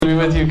be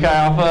with you, Chi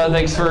Alpha.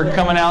 Thanks for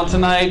coming out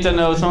tonight. I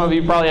know some of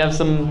you probably have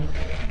some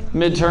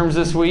midterms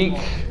this week.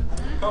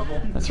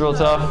 That's real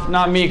tough.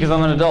 Not me, because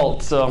I'm an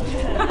adult, so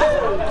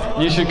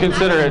you should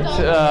consider it.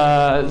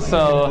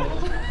 So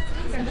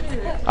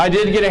I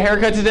did get a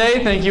haircut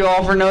today. Thank you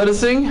all for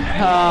noticing.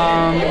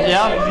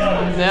 Yep,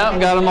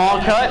 got them all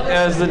cut,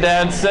 as the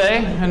dads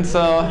say. And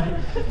so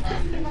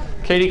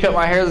Katie cut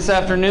my hair this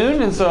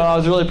afternoon, and so I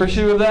was really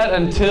appreciative of that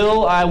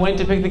until I went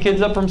to pick the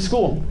kids up from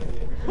school.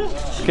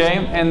 Okay,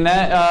 and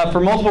that for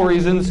multiple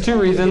reasons,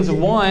 2 reasons.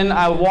 One,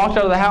 I walked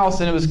out of the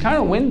house and it was kind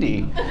of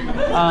windy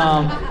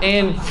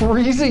and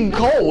freezing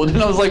cold,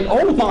 and I was like,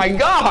 oh my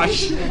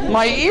gosh,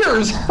 my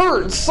ears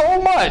hurt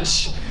so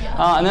much.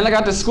 And then I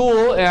got to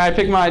school and I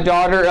picked my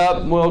daughter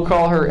up. We'll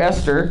call her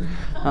Esther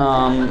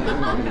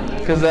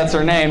because that's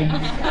her name.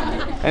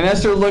 And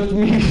Esther looked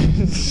me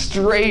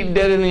straight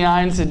dead in the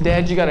eye and said,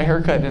 Dad, you got a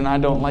haircut and I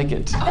don't like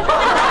it.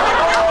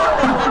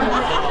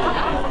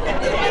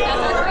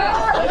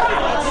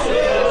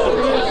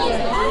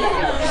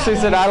 She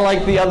said, I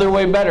like the other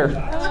way better.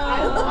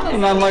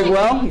 And I'm like,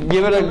 well,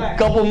 give it a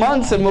couple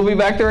months and we'll be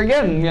back there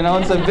again. You know,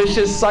 it's a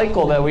vicious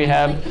cycle that we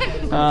have.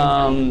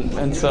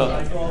 And so,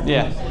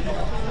 yeah.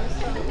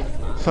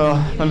 So,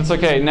 but it's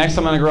okay. Next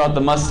I'm going to grow out the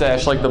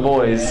mustache like the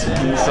boys.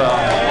 And so,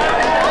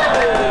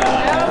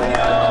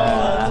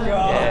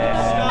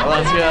 yeah,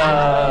 let's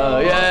go.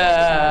 Yeah.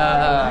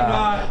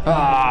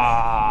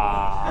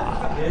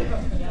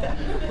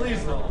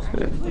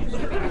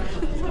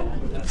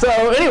 So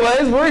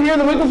anyways, we're here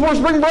the week before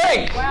spring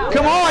break. Wow.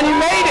 Come on, you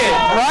made it,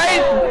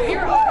 right?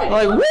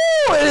 Like,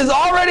 woo, it is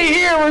already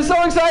here. We're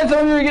so excited. Some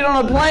of you are getting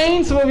on a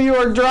plane. Some of you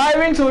are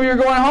driving. Some of you are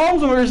going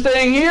home. Some of you are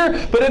staying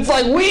here. But it's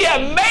like, we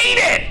have made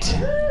it.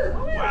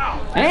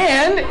 Wow.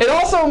 And it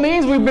also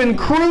means we've been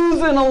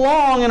cruising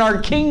along in our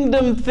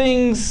Kingdom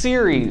Things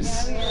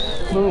series.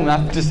 Boom,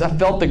 I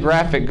felt the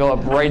graphic go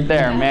up right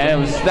there,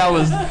 man. That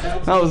was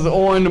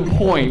on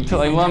point,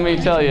 like, let me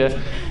tell you.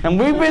 And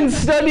we've been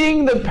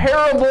studying the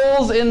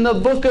parables in the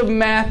book of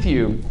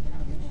Matthew.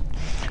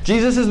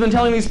 Jesus has been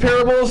telling these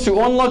parables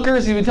to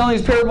onlookers. He's been telling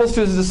these parables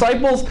to his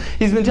disciples.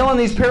 He's been telling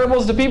these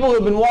parables to people who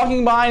have been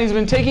walking by, and he's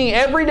been taking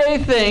everyday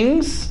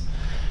things,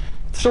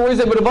 stories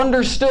they would have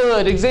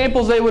understood,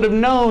 examples they would have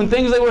known,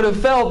 things they would have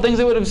felt, things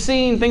they would have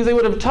seen, things they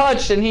would have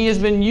touched, and he has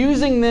been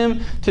using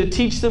them to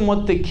teach them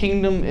what the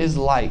kingdom is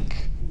like.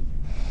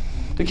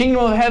 The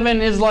kingdom of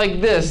heaven is like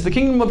this. The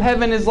kingdom of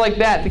heaven is like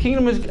that. The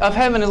kingdom of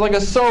heaven is like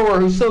a sower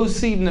who sows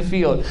seed in the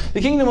field.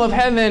 The kingdom of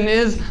heaven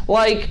is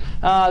like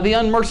the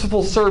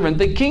unmerciful servant.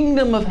 The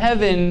kingdom of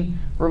heaven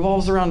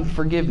revolves around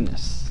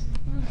forgiveness.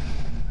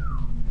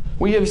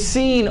 We have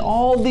seen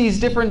all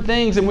these different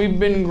things, and we've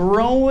been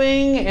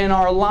growing in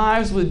our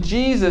lives with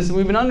Jesus, and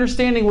we've been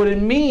understanding what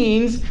it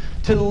means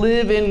to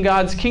live in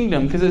God's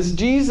kingdom. Because as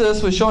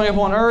Jesus was showing up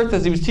on earth,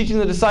 as he was teaching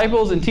the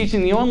disciples and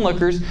teaching the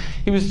onlookers,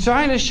 he was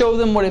trying to show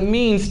them what it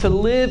means to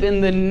live in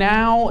the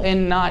now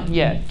and not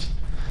yet.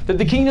 That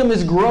the kingdom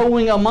is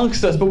growing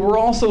amongst us, but we're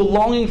also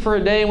longing for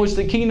a day in which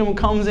the kingdom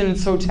comes in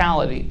its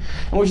totality,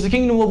 in which the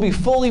kingdom will be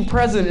fully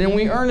present, and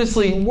we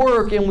earnestly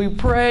work, and we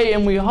pray,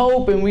 and we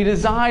hope, and we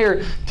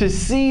desire to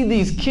see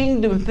these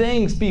kingdom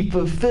things be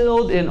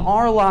fulfilled in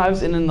our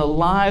lives and in the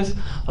lives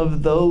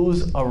of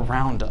those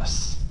around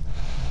us.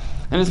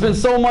 And it's been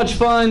so much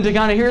fun to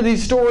kind of hear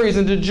these stories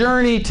and to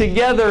journey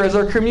together as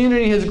our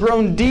community has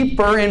grown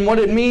deeper in what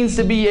it means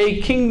to be a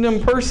kingdom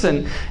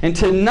person. And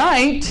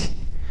tonight,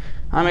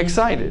 I'm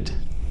excited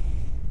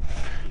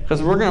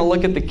because we're going to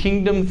look at the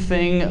kingdom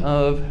thing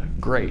of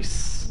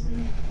grace.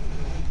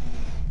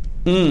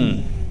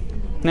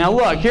 Now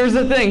look, here's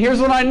the thing. Here's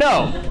what I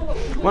know.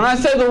 When I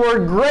say the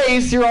word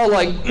grace, you're all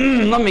like,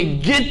 let me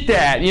get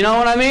that. You know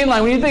what I mean?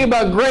 Like when you think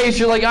about grace,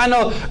 you're like, I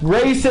know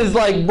grace has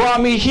like brought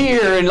me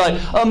here, and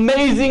like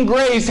amazing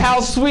grace, how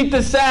sweet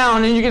the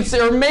sound. And you can say,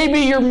 or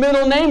maybe your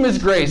middle name is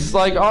Grace,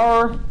 like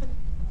our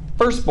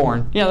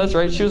firstborn. Yeah, that's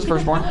right. She was the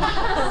firstborn.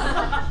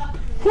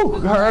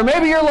 Or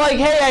maybe you're like,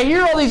 hey, I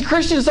hear all these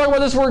Christians talk about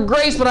this word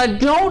grace, but I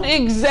don't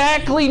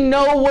exactly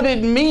know what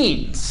it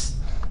means.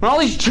 And all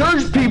these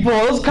church people,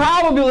 those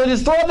common people, they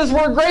just throw out this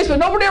word grace, but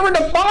nobody ever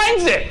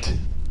defines it.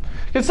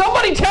 Can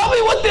somebody tell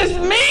me what this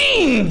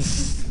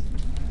means?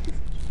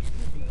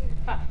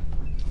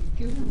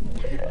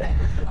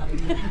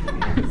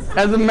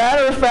 As a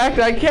matter of fact,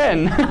 I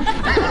can.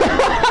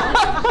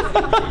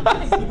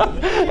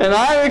 And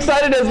I'm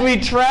excited as we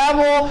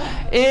travel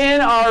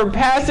in our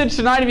passage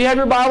tonight. If you have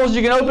your Bibles,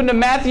 you can open to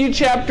Matthew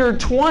chapter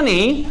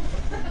 20.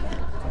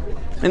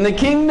 And the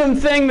kingdom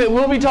thing that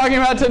we'll be talking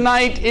about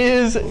tonight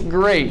is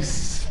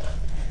grace.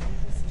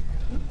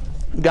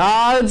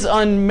 God's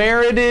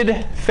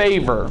unmerited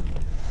favor.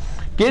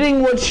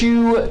 Getting what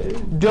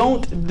you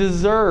don't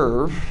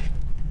deserve.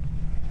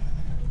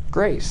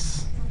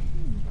 Grace.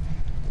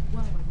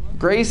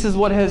 Grace is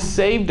what has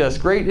saved us.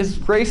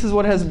 Grace is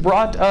what has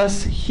brought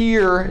us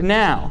here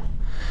now.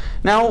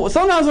 Now,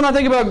 sometimes when I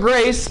think about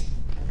grace,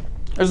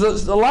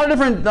 There's a lot of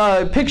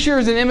different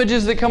pictures and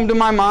images that come to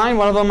my mind.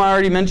 One of them I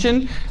already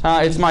mentioned.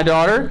 It's my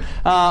daughter.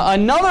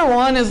 Another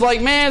one is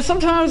like, man,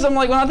 sometimes I'm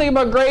like, when I think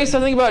about grace, I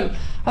think about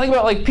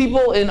like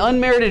people in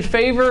unmerited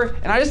favor,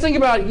 and I just think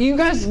about, you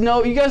guys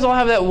all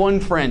have that one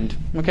friend.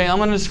 Okay, I'm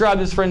going to describe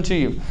this friend to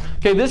you.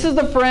 Okay, this is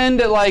the friend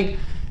that like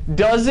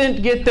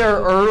doesn't get there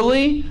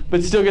early,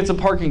 but still gets a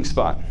parking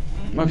spot.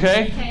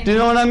 Okay? Do you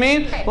know what I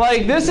mean?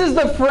 Like, this is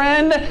the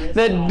friend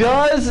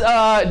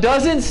that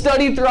doesn't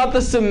study throughout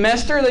the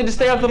semester. They just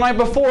stay up the night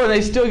before and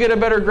they still get a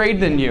better grade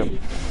than you.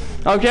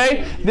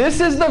 Okay? This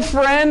is the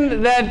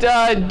friend that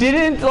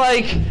didn't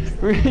like.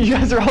 You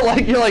guys are all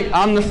like, you're like,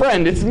 I'm the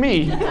friend, it's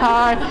me.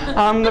 Hi,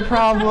 I'm the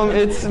problem,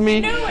 it's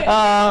me. Right?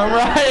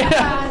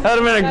 That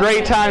would have been a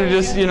great time to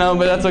just,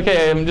 but that's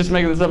okay. I'm just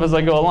making this up as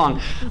I go along.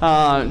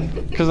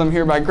 Because I'm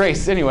here by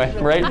grace anyway,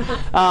 right?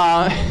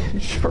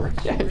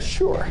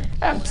 Sure,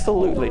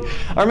 absolutely.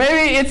 Or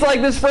maybe it's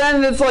like this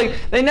friend that's like,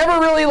 they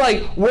never really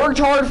like worked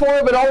hard for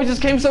it, but always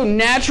just came so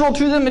natural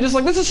to them, and just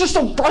like, this is just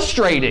so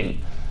frustrating.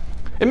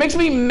 It makes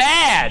me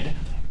mad.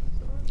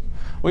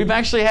 We've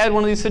actually had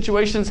one of these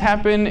situations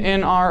happen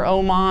in our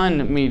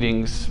Oman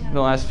meetings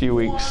the last few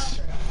weeks.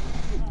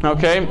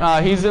 Okay,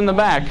 he's in the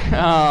back.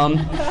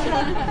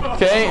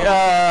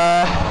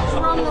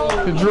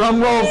 Drum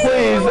roll,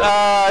 please.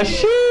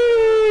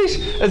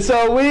 Sheesh. And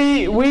so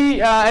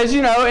we as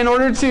you know, in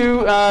order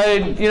to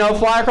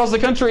fly across the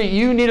country,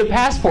 you need a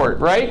passport,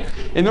 right?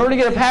 In order to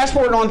get a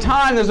passport on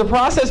time, there's a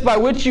process by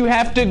which you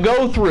have to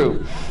go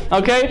through.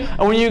 Okay?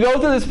 And when you go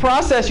through this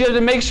process, you have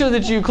to make sure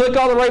that you click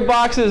all the right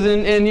boxes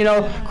and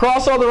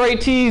cross all the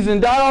right T's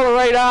and dot all the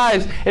right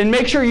I's and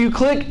make sure you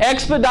click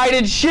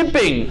expedited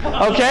shipping.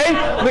 Okay?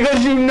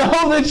 Because you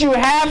know that you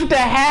have to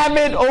have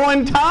it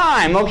on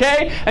time.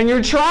 Okay? And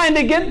you're trying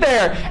to get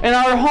there. And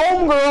our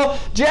homegirl,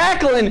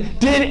 Jacqueline,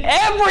 did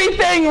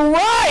everything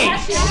right.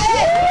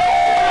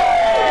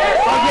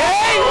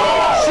 Okay?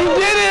 She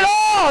did it all.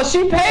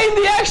 She paid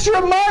the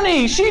extra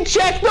money. She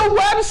checked the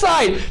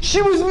website.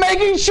 She was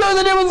making sure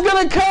that it was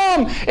going to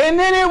come. And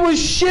then it was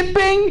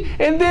shipping,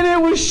 and then it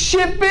was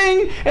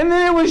shipping, and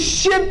then it was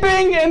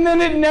shipping, and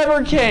then it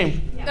never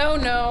came. Oh,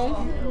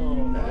 no.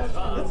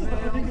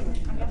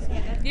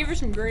 Give her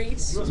some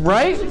grace.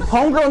 Right?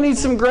 Homegirl needs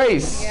some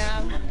grace.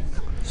 Yeah.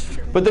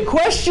 But the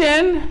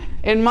question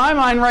in my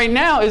mind right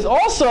now is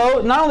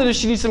also, not only does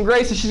she need some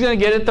grace, and she's going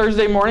to get it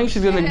Thursday morning,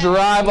 she's going to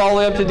drive all the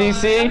way up to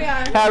D.C.,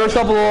 have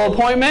herself a little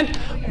appointment,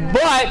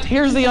 but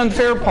here's the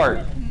unfair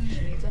part.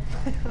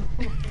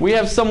 We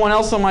have someone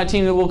else on my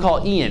team that we'll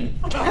call Ian.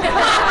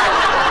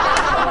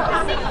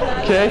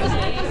 Okay?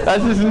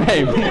 That's his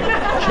name.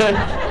 Okay?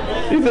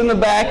 He's in the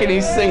back and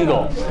he's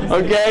single.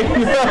 Okay?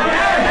 Okay?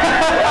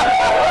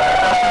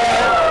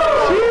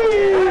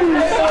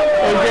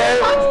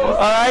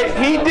 All right?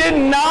 He did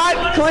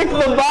not click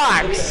the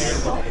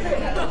box.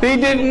 He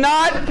did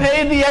not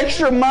pay the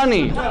extra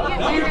money.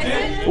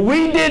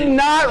 We did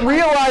not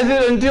realize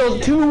it until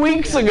 2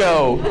 weeks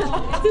ago.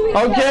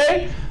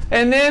 Okay?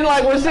 And then,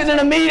 we're sitting in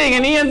a meeting,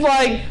 and Ian's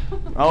like,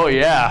 oh,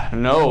 yeah,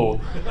 no.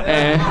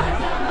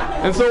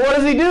 And so what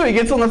does he do? He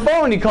gets on the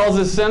phone, he calls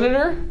his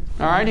senator,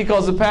 all right? He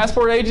calls the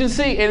passport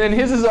agency, and then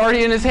his is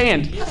already in his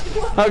hand.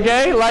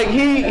 Okay?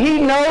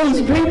 He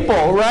knows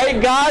people,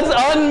 right? God's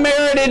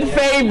unmerited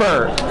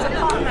favor.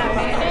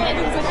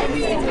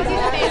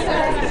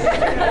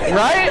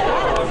 Right?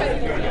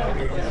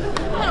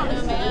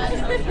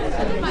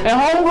 And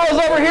homegirl's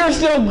over here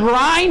still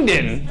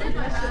grinding.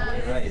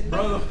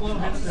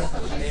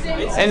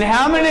 And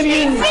how many of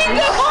you...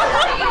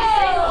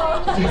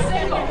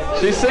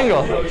 She's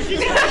single. She's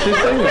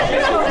single.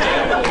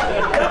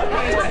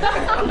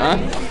 Huh?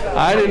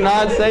 I did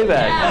not say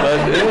that,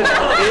 but it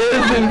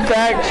is in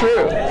fact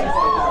true.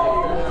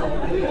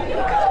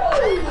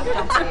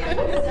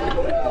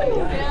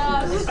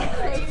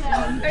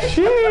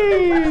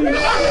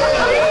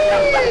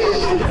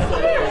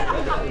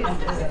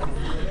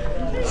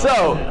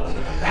 So,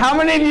 how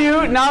many of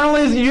you, not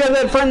only do you have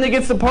that friend that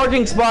gets the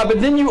parking spot, but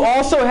then you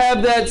also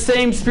have that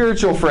same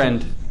spiritual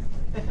friend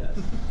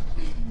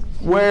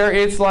where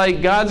it's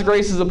like God's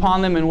grace is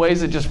upon them in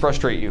ways that just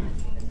frustrate you.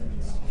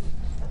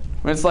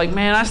 When it's like,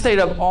 man, I stayed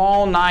up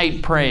all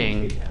night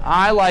praying.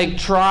 I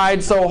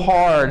tried so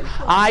hard.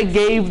 I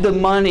gave the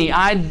money.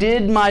 I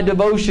did my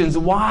devotions.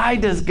 Why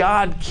does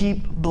God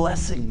keep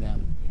blessing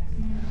them?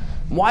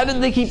 Why do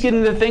they keep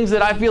getting the things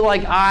that I feel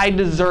like I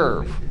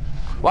deserve?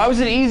 Why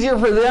was it easier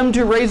for them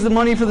to raise the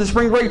money for the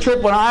spring break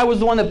trip when I was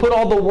the one that put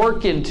all the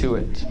work into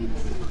it? And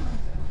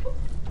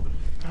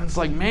it's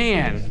like,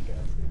 man,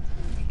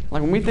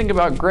 when we think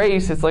about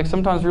grace, it's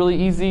sometimes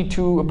really easy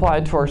to apply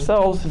it to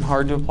ourselves and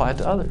hard to apply it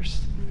to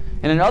others.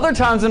 And in other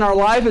times in our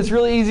life, it's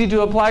really easy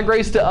to apply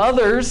grace to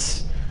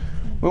others.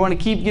 We want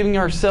to keep giving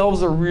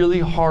ourselves a really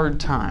hard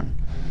time.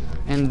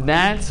 And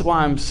that's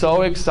why I'm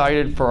so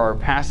excited for our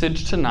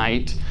passage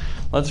tonight.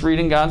 Let's read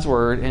in God's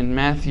Word in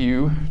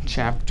Matthew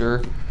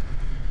chapter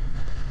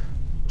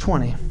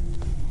 20.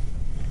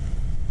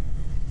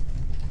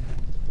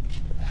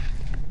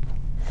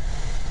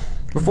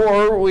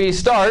 Before we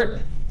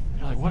start,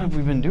 you're like, what have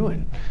we been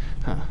doing?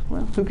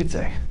 Well, who could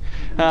say?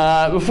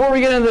 Before we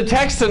get into the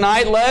text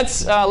tonight,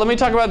 let me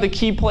talk about the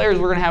key players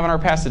we're going to have in our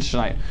passage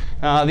tonight.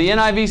 The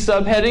NIV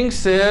subheading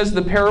says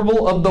the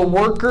parable of the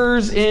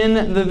workers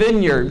in the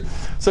vineyard.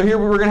 So here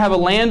we're going to have a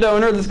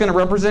landowner that's going to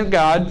represent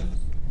God.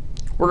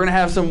 We're going to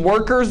have some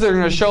workers that are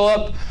going to show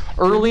up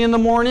early in the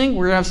morning.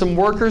 We're going to have some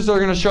workers that are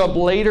going to show up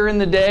later in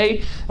the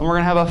day. And we're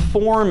going to have a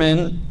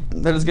foreman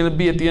that is going to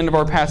be at the end of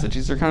our passage.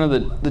 These are kind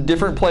of the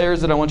different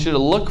players that I want you to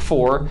look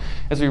for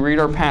as we read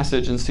our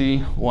passage and see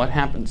what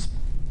happens.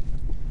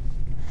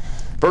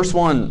 Verse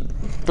 1,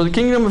 for the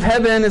kingdom of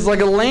heaven is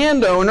like a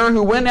landowner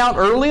who went out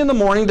early in the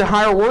morning to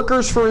hire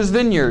workers for his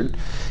vineyard.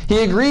 He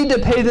agreed to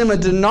pay them a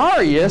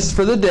denarius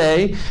for the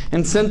day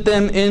and sent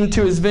them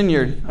into his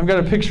vineyard. I've got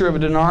a picture of a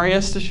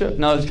denarius to show.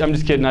 No, I'm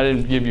just kidding. I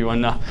didn't give you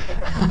one. No.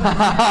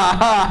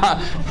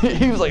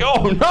 He was like,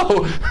 oh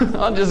no,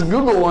 I'll just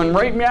Google one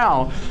right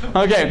now.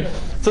 Okay,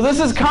 so this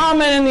is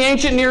common in the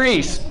ancient Near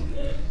East.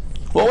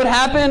 What would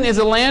happen is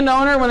a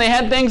landowner, when they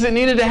had things that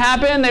needed to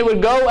happen, they would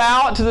go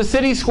out to the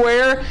city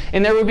square,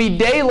 and there would be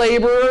day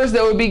laborers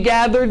that would be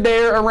gathered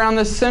there around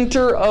the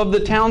center of the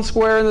town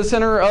square, in the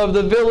center of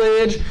the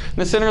village, in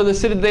the center of the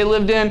city they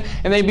lived in,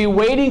 and they'd be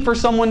waiting for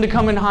someone to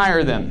come and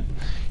hire them.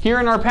 Here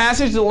in our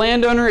passage, the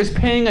landowner is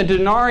paying a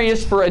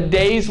denarius for a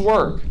day's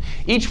work.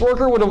 Each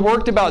worker would have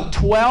worked about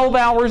 12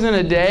 hours in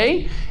a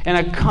day, and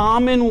a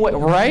common way,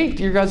 right?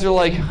 You guys are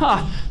like,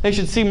 they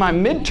should see my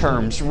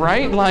midterms,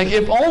 right? Like,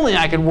 if only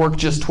I could work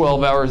just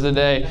 12 hours a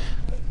day.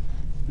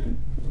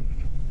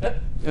 It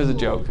was a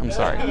joke. I'm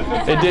sorry.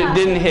 It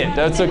didn't hit.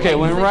 That's okay.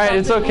 Went right.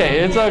 It's okay.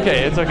 It's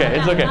okay. It's okay.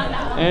 It's okay.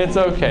 It's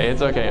okay.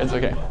 It's okay. It's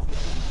okay.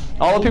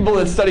 All the people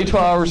that study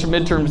 12 hours for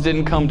midterms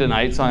didn't come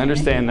tonight, so I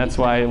understand that's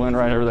why it went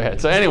right over their head.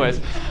 So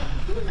anyways,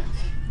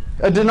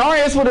 a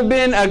denarius would have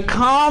been a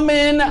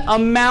common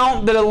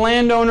amount that a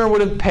landowner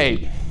would have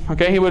paid.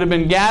 Okay, he would have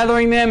been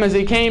gathering them as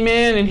he came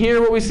in, and here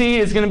what we see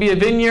is going to be a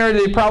vineyard.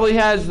 He probably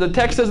has, the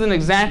text doesn't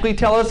exactly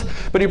tell us,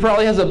 but he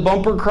probably has a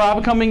bumper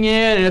crop coming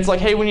in, and it's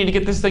like, hey, we need to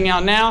get this thing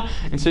out now.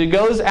 And so he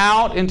goes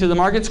out into the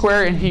market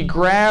square and he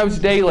grabs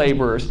day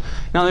laborers.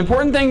 Now, the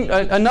important thing,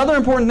 another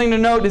important thing to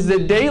note is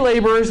that day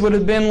laborers would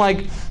have been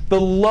like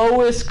the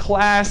lowest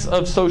class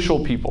of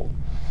social people.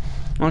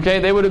 Okay,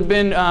 they would have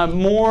been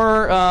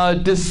more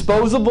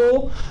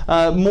disposable,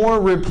 more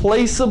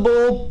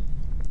replaceable,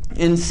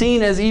 and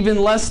seen as even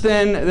less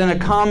than a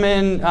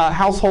common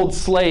household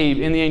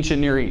slave in the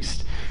ancient Near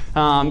East.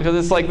 Because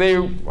it's like they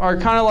are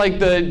kind of like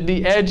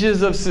the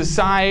edges of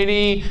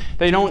society.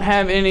 They don't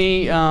have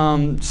any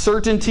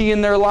certainty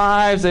in their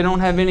lives. They don't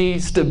have any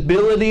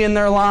stability in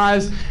their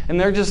lives. And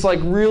they're just like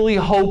really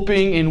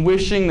hoping and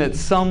wishing that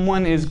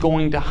someone is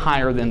going to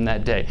hire them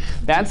that day.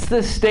 That's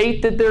the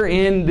state that they're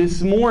in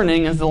this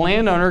morning as the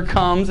landowner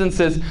comes and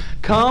says,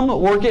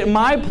 come work at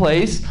my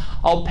place.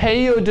 I'll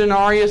pay you a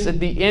denarius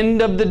at the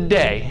end of the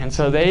day. And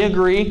so they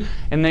agree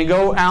and they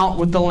go out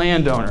with the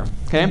landowner.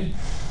 Okay?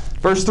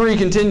 Verse 3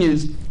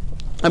 continues,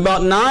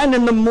 about 9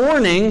 in the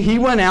morning, he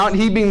went out,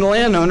 he being the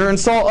landowner, and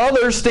saw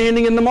others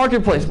standing in the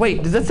marketplace.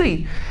 Wait, does that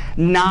say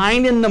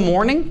 9 in the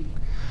morning?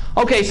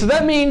 Okay, so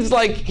that means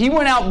like he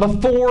went out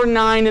before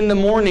 9 in the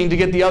morning to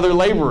get the other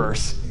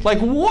laborers. Like,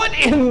 what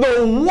in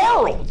the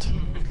world?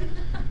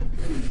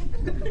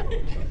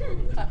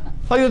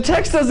 Like, the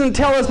text doesn't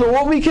tell us, but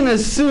what we can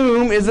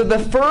assume is that the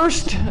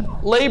first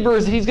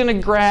laborers he's going to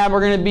grab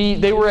are going to be,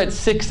 they were at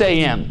 6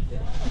 a.m.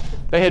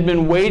 They had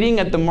been waiting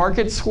at the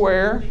market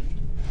square.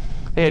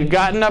 They had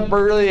gotten up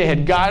early. They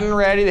had gotten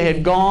ready. They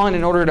had gone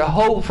in order to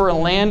hope for a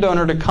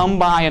landowner to come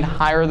by and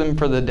hire them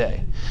for the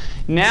day.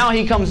 Now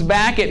he comes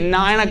back at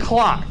 9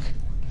 o'clock.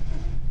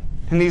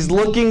 And he's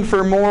looking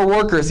for more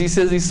workers. He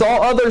says he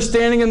saw others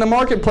standing in the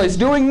marketplace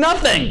doing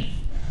nothing.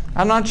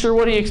 I'm not sure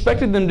what he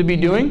expected them to be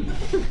doing.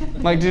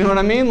 Like, do you know what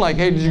I mean? Like,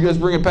 hey, did you guys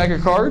bring a pack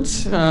of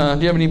cards? Do you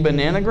have any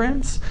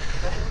bananagrams?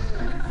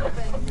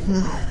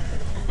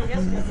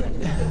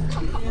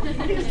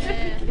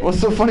 What's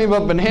so funny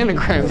about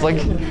bananagrams? Like,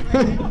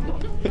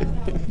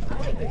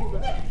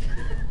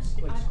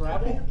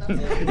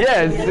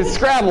 yeah, it's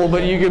Scrabble,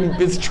 but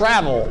it's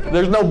travel.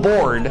 There's no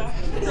board.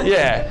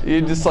 Yeah,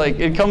 you just like,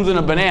 it comes in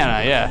a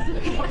banana. Yeah,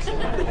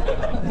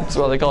 that's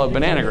why they call it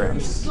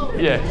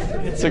bananagrams. Yeah,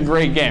 it's a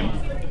great game.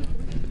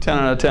 10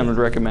 out of 10 would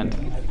recommend.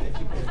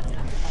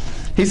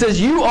 He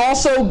says, you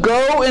also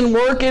go and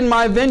work in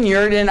my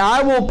vineyard, and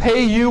I will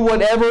pay you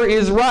whatever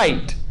is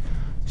right.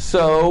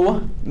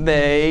 So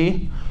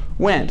they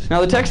went. Now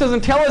the text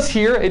doesn't tell us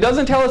here, it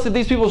doesn't tell us if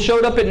these people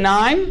showed up at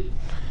 9.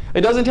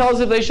 It doesn't tell us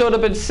if they showed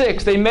up at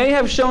 6. They may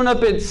have shown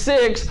up at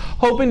 6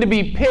 hoping to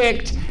be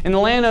picked, and the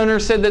landowner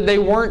said that they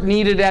weren't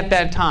needed at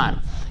that time.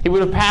 He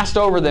would have passed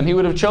over them. He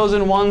would have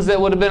chosen ones that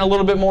would have been a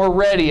little bit more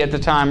ready at the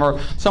time, or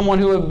someone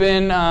who would have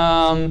been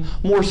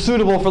more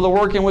suitable for the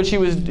work in which he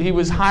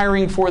was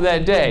hiring for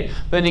that day.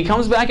 Then he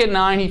comes back at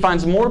 9. He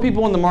finds more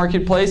people in the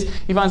marketplace.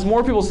 He finds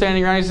more people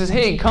standing around. He says,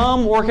 hey,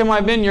 come work in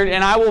my vineyard,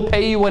 and I will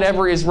pay you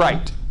whatever is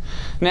right.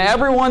 Now,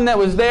 everyone that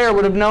was there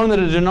would have known that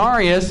a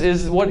denarius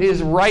is what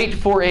is right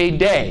for a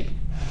day.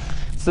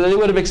 So they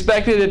would have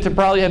expected it to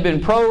probably have been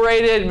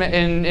prorated,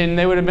 and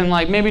they would have been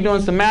like maybe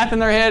doing some math in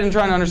their head and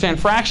trying to understand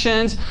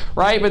fractions,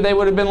 right? But they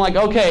would have been like,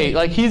 okay,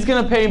 like he's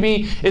going to pay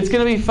me. It's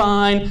going to be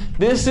fine.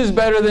 This is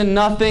better than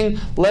nothing.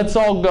 Let's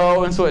all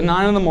go. And so at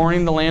 9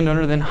 a.m, the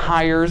landowner then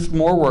hires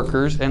more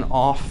workers, and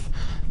off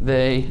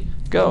they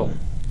go.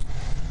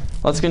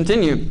 Let's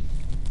continue.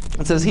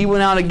 It says he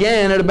went out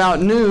again at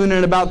about noon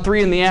and about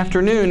 3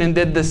 p.m. and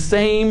did the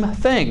same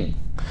thing.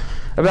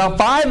 About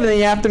 5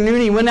 p.m,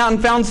 he went out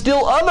and found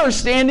still others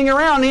standing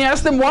around. He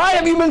asked them, "Why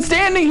have you been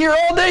standing here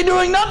all day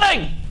doing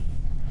nothing?"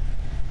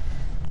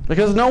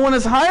 "Because no one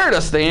has hired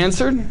us," they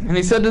answered. And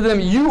he said to them,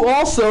 "You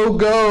also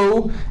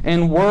go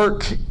and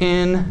work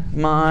in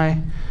my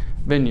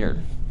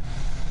vineyard."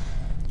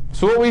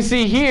 So what we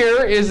see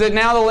here is that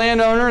now the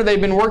landowner, they've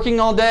been working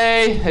all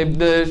day.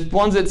 The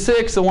one's at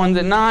 6, the one's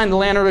at 9. The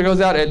landowner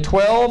goes out at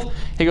 12.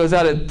 He goes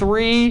out at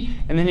 3,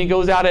 and then he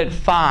goes out at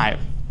 5.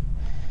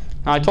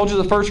 Now, I told you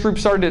the first group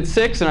started at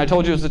 6, and I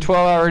told you it was a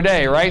 12-hour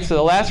day, right? So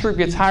the last group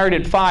gets hired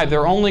at 5.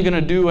 They're only going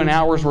to do an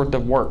hour's worth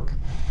of work.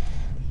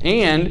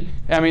 And,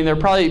 I mean, they're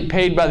probably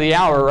paid by the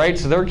hour, right?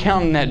 So they're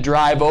counting that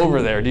drive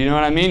over there. Do you know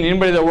what I mean?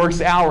 Anybody that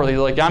works hourly,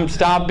 like, I'm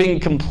stopping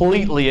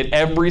completely at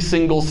every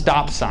single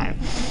stop sign.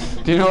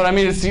 Do you know what I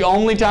mean? It's the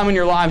only time in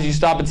your lives you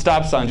stop at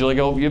stop signs. You're like,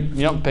 oh,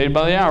 yep, paid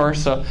by the hour.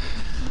 So,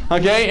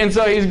 okay, and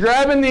so he's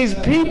grabbing these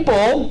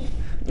people,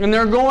 and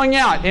they're going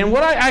out. And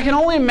what I can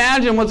only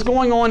imagine what's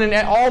going on in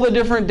all the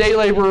different day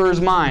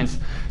laborers' minds.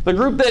 The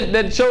group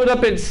that showed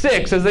up at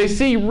 6, as they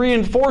see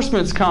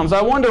reinforcements comes,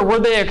 I wonder, were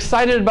they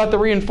excited about the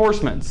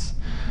reinforcements?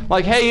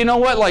 Like, hey, you know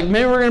what? Like,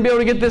 maybe we're going to be able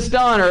to get this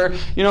done, or,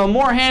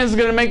 more hands is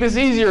going to make this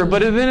easier.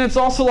 But then it's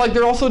also like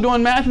they're also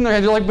doing math in their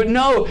heads. They're like, but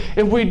no,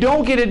 if we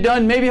don't get it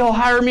done, maybe he'll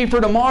hire me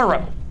for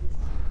tomorrow.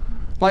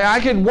 Like, I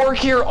could work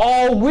here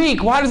all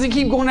week. Why does he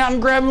keep going out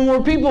and grabbing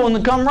more people? And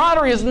the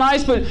camaraderie is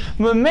nice, but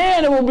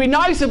man, it would be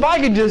nice if I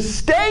could just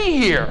stay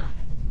here.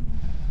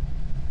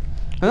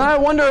 And then I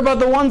wonder about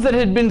the ones that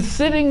had been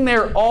sitting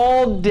there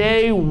all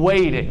day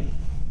waiting.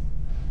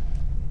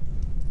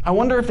 I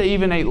wonder if they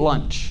even ate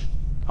lunch.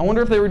 I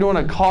wonder if they were doing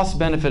a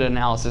cost-benefit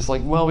analysis.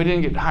 Like, well, we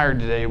didn't get hired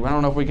today. I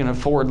don't know if we can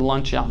afford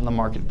lunch out in the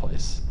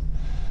marketplace.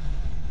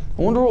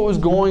 I wonder what was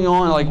going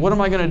on. Like, what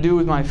am I going to do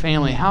with my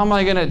family? How am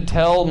I going to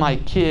tell my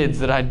kids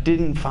that I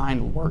didn't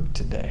find work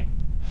today?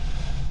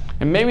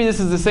 And maybe this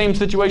is the same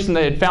situation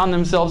they had found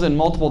themselves in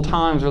multiple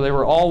times, where they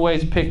were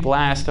always picked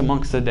last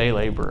amongst the day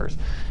laborers.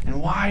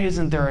 And why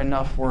isn't there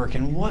enough work?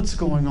 And what's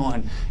going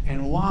on?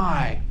 And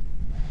why?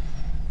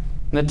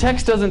 And the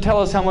text doesn't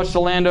tell us how much the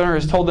landowner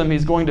has told them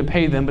he's going to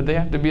pay them, but they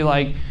have to be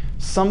like,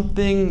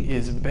 something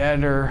is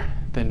better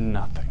than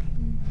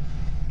nothing.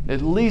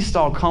 At least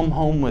I'll come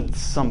home with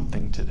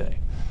something today.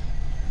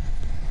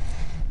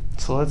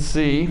 So let's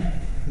see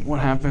what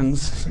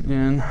happens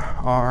in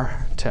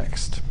our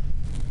text.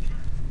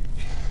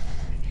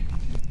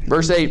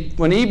 Verse 8,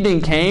 when evening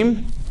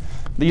came,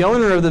 the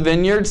owner of the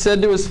vineyard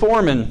said to his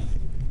foreman,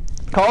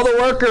 "Call the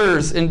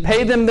workers and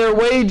pay them their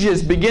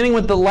wages, beginning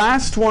with the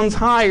last ones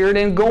hired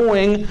and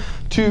going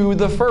to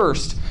the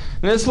first."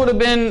 And this would have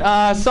been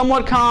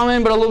somewhat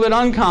common, but a little bit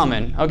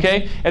uncommon.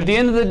 Okay? At the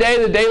end of the day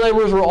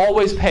laborers were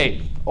always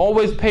paid.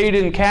 Always paid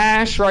in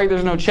cash, right?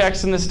 There's no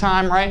checks in this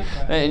time, right?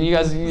 And you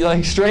guys,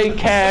 like straight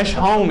cash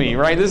homie,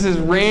 right? This is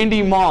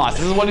Randy Moss.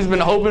 This is what he's been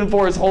hoping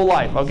for his whole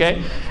life,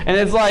 okay? And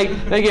it's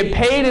like they get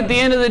paid at the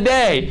end of the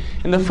day.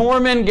 And the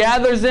foreman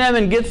gathers them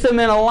and gets them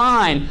in a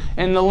line.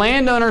 And the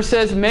landowner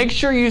says, make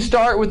sure you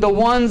start with the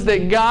ones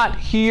that got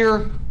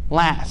here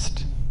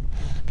last.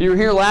 If you were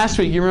here last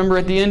week, you remember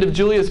at the end of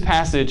Julia's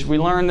passage, we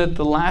learned that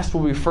the last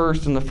will be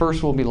first and the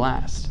first will be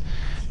last.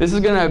 This is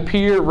going to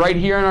appear right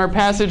here in our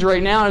passage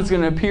right now, and it's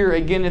going to appear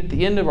again at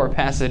the end of our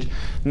passage.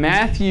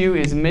 Matthew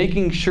is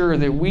making sure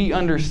that we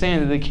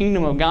understand that the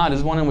kingdom of God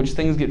is one in which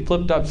things get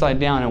flipped upside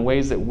down in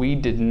ways that we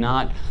did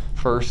not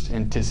first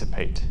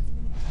anticipate.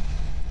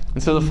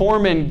 And so the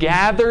foreman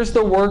gathers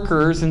the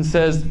workers and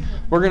says,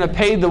 we're going to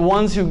pay the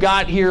ones who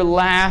got here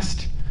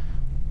last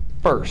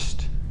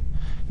first.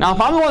 Now,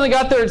 if I'm the one that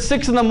got there at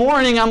 6 in the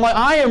morning, I'm like,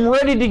 I am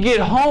ready to get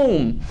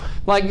home.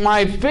 Like,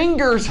 my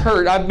fingers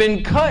hurt. I've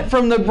been cut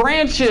from the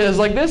branches.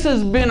 Like, this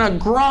has been a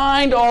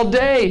grind all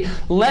day.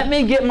 Let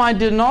me get my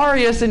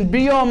denarius and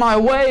be on my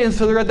way. And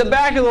so they're at the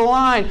back of the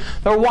line.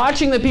 They're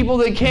watching the people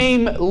that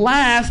came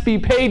last be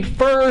paid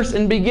first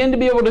and begin to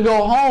be able to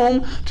go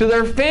home to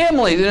their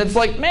families. And it's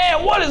like,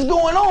 man, what is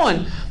going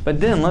on? But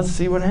then let's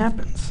see what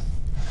happens.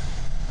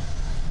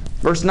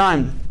 Verse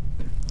 9.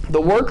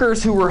 The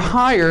workers who were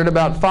hired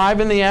about 5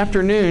 in the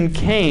afternoon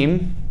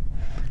came,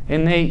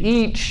 and they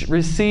each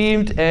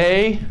received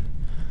a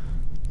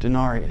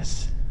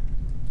denarius.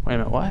 Wait a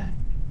minute, what?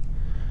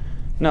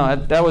 No,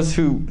 that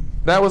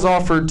was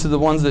offered to the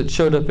ones that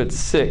showed up at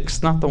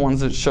 6, not the ones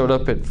that showed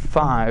up at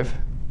 5.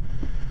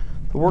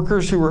 The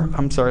workers who were,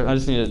 I'm sorry, I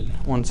just needed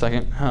 1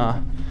 second.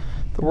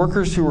 The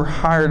workers who were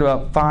hired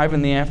about 5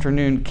 in the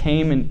afternoon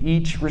came and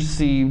each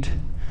received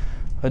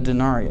a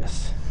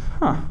denarius.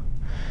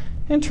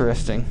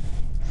 Interesting.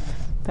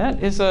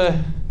 That is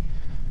a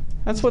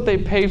That's what they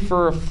pay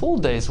for a full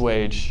day's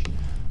wage,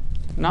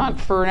 not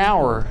for an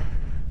hour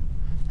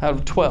out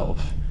of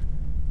 12.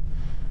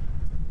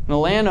 The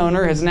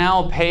landowner has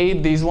now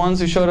paid these ones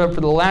who showed up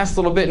for the last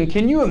little bit. And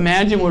can you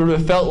imagine what it would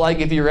have felt like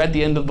if you were at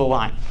the end of the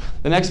line?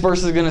 The next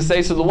verse is going to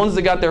say, so the ones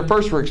that got there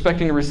first were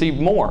expecting to receive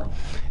more.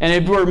 And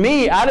if it were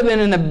me, I'd have been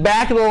in the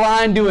back of the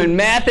line doing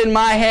math in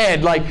my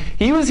head. Like,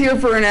 he was here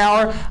for an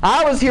hour,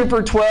 I was here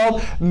for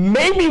 12.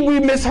 Maybe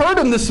we misheard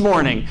him this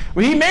morning.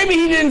 Maybe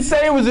he didn't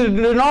say it was a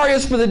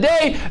denarius for the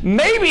day.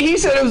 Maybe he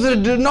said it was a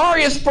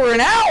denarius for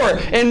an hour.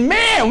 And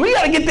man, we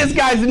got to get this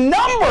guy's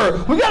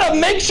number. We got to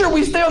make sure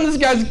we stay on this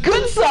guy's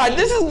good side.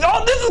 This is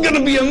going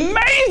to be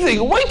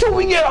amazing. Wait till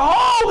we get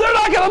home. They're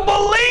not going to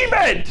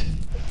believe it.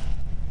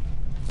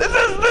 This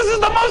is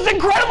the most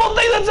incredible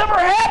thing that's ever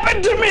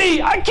happened to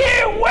me. I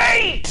can't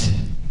wait.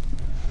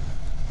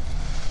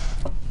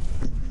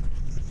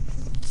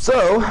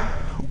 So,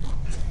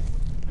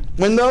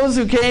 when those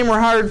who came were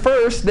hired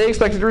first, they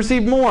expected to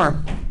receive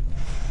more.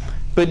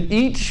 But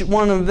each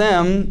one of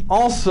them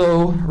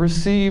also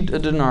received a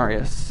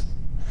denarius.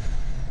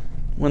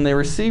 When they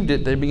received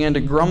it, they began to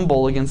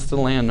grumble against the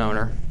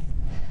landowner.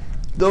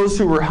 Those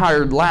who were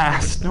hired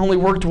last only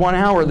worked 1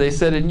 hour, they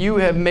said, and you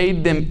have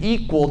made them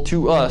equal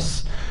to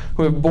us,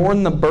 who have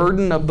borne the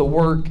burden of the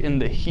work in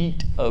the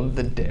heat of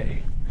the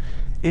day.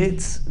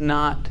 It's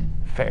not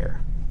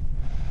fair.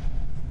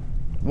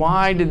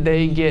 Why did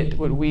they get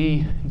what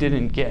we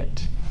didn't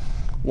get?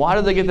 Why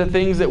did they get the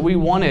things that we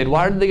wanted?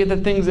 Why did they get the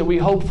things that we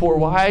hoped for?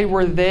 Why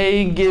were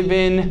they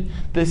given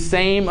the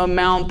same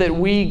amount that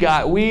we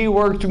got? We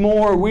worked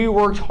more. We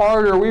worked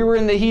harder. We were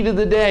in the heat of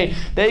the day.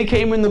 They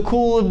came in the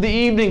cool of the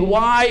evening.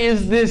 Why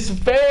is this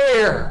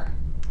fair?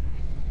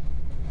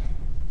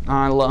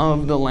 I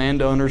love the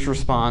landowner's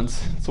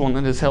response. It's one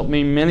that has helped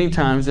me many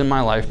times in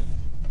my life.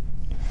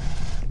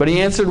 But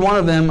he answered one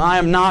of them, I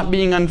am not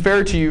being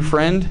unfair to you,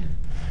 friend.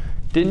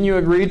 Didn't you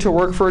agree to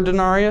work for a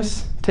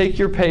denarius? Take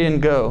your pay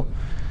and go.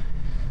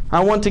 I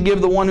want to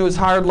give the one who was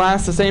hired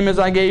last the same as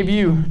I gave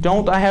you.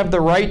 Don't I have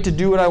the right to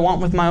do what I want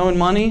with my own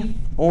money?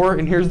 Or,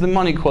 and here's the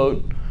money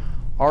quote,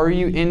 are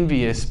you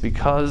envious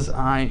because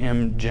I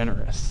am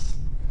generous?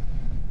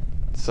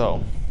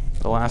 So,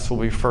 the last will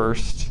be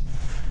first,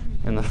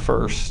 and the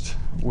first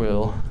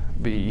will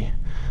be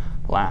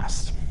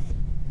last.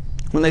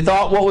 When they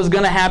thought what was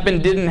going to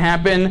happen didn't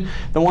happen,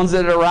 the ones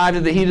that arrived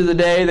at the heat of the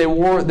day, they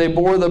bore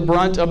the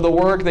brunt of the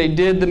work. They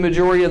did the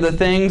majority of the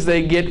things.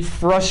 They get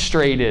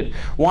frustrated.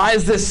 Why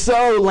is this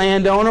so,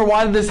 landowner?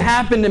 Why did this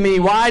happen to me?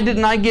 Why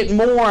didn't I get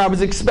more? I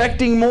was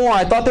expecting more.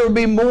 I thought there would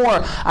be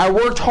more. I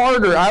worked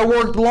harder. I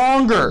worked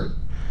longer.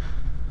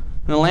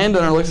 And the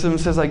landowner looks at him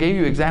and says, I gave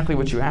you exactly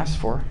what you asked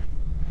for.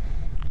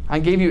 I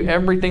gave you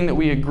everything that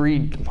we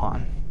agreed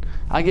upon.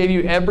 I gave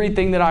you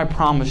everything that I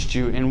promised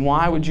you, and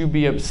why would you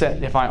be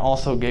upset if I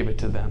also gave it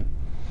to them?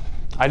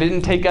 I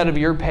didn't take out of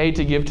your pay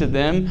to give to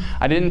them.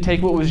 I didn't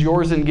take what was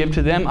yours and give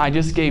to them. I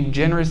just gave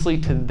generously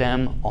to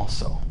them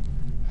also.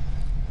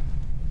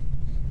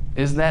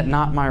 Is that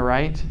not my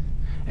right?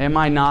 Am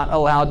I not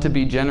allowed to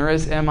be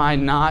generous? Am I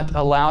not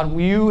allowed?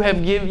 You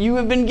have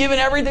been given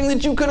everything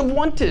that you could have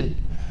wanted.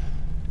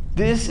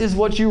 This is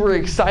what you were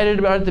excited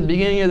about at the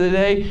beginning of the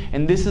day,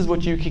 and this is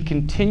what you can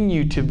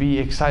continue to be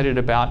excited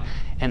about.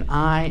 And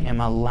I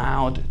am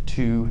allowed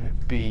to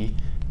be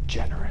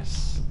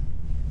generous.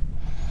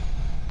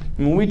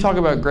 And when we talk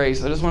about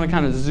grace, I just want to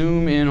kind of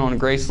zoom in on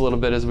grace a little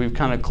bit as we've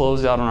kind of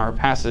closed out on our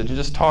passage and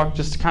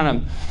just kind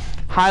of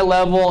high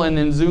level and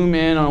then zoom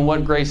in on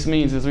what grace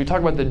means as we talk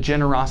about the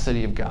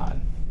generosity of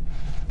God.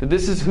 That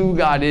this is who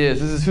God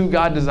is. This is who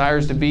God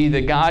desires to be.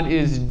 That God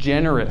is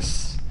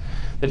generous.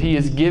 That He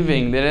is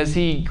giving, that as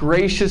He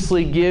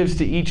graciously gives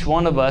to each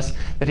one of us,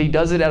 that He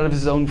does it out of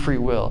His own free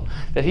will.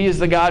 That He is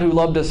the God who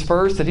loved us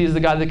first, that He is the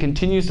God that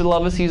continues to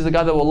love us. He's the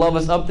God that will love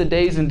us up the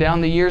days and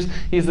down the years.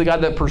 He is the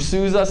God that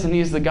pursues us, and He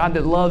is the God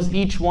that loves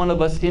each one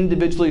of us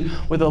individually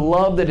with a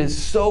love that is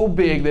so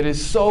big, that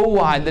is so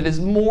wide, that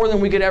is more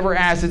than we could ever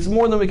ask. It's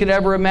more than we could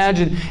ever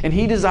imagine, and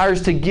He desires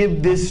to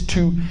give this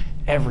to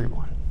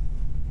everyone.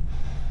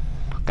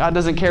 God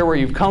doesn't care where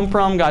you've come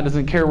from. God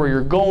doesn't care where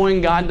you're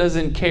going. God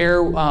doesn't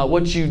care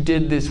what you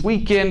did this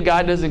weekend.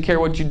 God doesn't care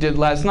what you did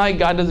last night.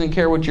 God doesn't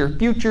care what your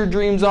future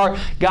dreams are.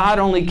 God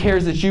only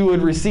cares that you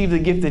would receive the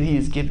gift that He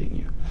is giving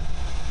you.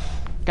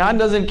 God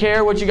doesn't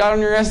care what you got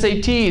on your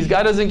SATs.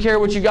 God doesn't care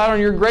what you got on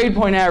your grade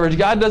point average.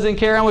 God doesn't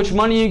care how much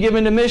money you give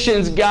into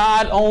missions.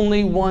 God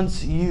only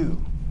wants you.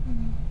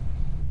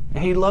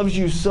 And He loves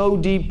you so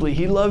deeply.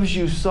 He loves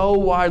you so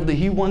widely.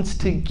 He wants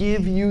to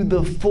give you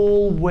the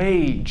full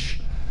wage.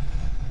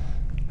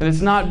 And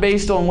it's not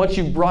based on what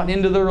you've brought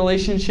into the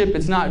relationship.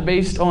 It's not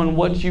based on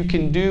what you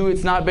can do.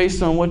 It's not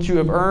based on what you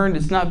have earned.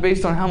 It's not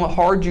based on how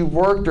hard you've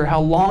worked or how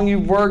long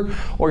you've worked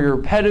or your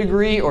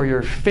pedigree or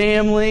your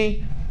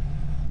family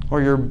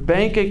or your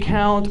bank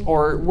account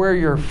or where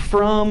you're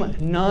from.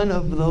 None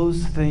of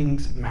those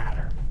things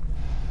matter.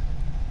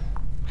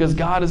 Because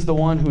God is the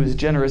one who is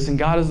generous, and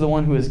God is the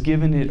one who has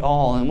given it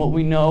all. And what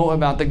we know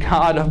about the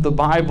God of the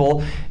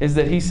Bible is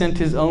that he sent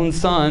his own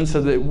Son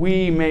so that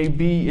we may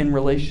be in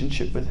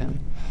relationship with him.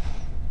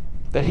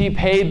 That he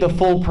paid the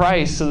full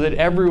price so that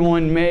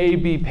everyone may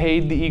be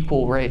paid the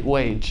equal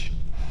wage.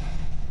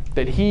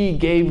 That he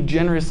gave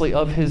generously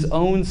of his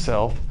own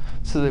self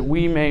so that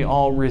we may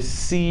all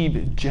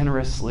receive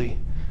generously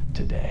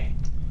today.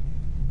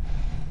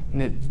 And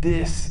that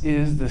this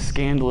is the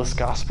scandalous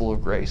gospel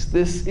of grace.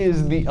 This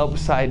is the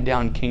upside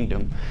down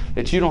kingdom.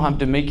 That you don't have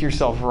to make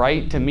yourself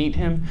right to meet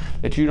him.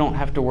 That you don't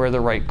have to wear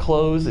the right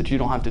clothes. That you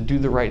don't have to do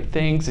the right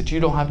things. That you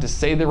don't have to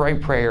say the right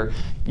prayer.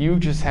 You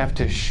just have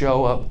to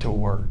show up to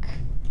work.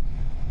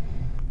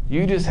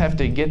 You just have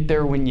to get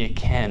there when you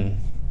can.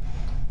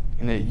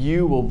 And that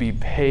you will be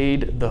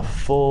paid the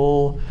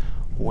full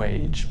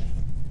wage.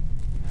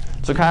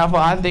 So Chi Alpha,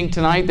 I think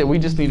tonight that we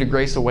just need a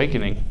grace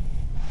awakening.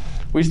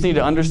 We just need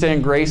to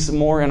understand grace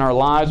more in our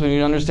lives. We need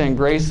to understand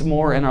grace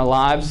more in our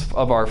lives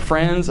of our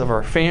friends, of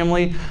our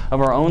family,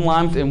 of our own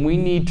lives. And we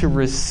need to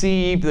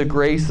receive the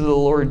grace of the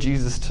Lord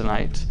Jesus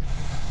tonight.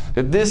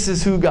 That this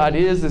is who God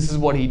is, this is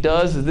what he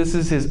does, that this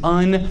is his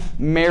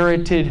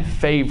unmerited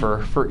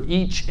favor for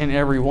each and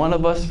every one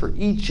of us, for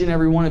each and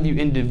every one of you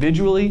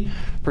individually,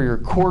 for your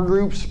core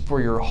groups, for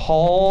your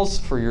halls,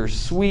 for your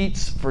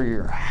suites, for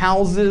your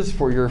houses,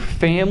 for your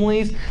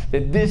families,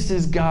 that this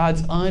is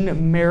God's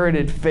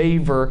unmerited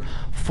favor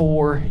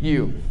for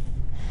you.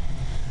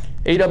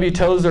 A.W.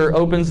 Tozer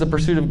opens The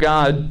Pursuit of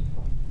God,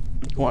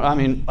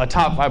 a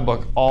top 5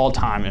 book all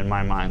time in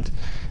my mind.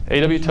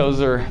 A.W.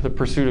 Tozer, The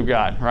Pursuit of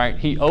God, right?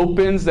 He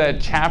opens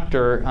that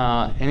chapter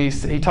and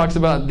he talks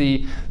about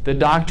the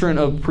doctrine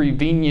of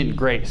prevenient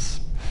grace.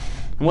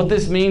 And what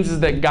this means is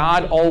that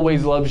God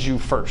always loves you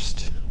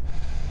first.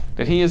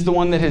 That he is the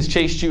one that has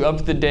chased you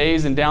up the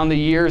days and down the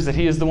years, that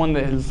he is the one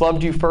that has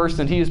loved you first,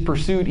 and he has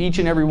pursued each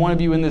and every one of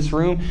you in this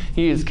room.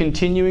 He is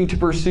continuing to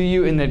pursue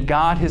you, and that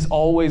God has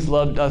always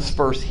loved us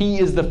first. He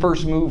is the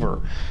first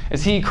mover.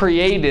 As he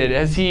created,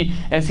 as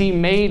he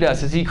made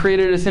us, as he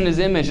created us in his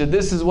image, that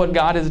this is what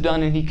God has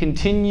done, and he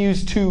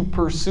continues to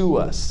pursue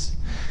us.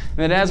 And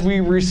that as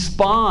we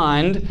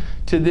respond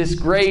to this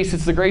grace,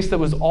 it's the grace that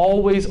was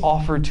always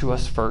offered to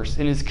us first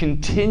and is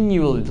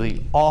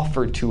continually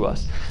offered to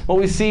us. What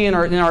we see in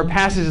our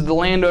passage is the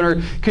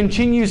landowner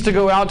continues to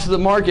go out to the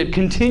market,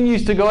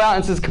 continues to go out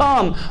and says,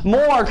 come,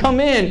 more, come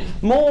in,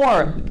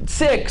 more,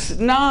 6,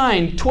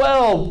 9,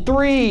 12,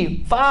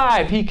 3,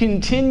 5. He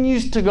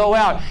continues to go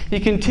out. He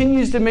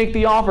continues to make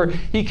the offer.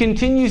 He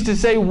continues to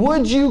say,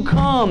 would you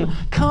come?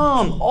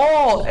 Come,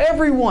 all,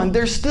 everyone.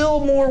 There's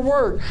still more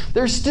work.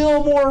 There's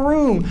still more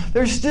room.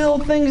 There's still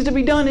things to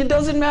be done. It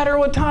doesn't matter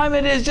what time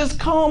it is. Just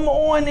come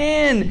on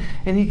in.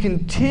 And he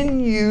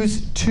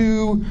continues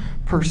to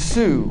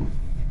pursue.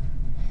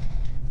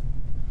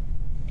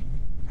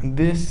 And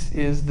this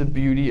is the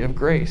beauty of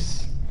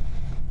grace.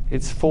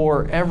 It's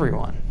for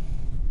everyone.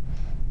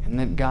 And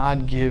that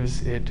God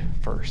gives it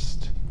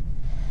first.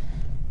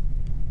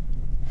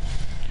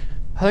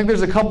 I think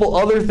there's a couple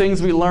other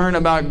things we learn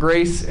about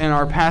grace in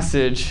our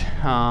passage.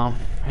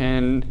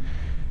 And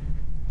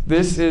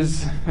this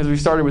is, as we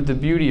started with the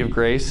beauty of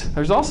grace,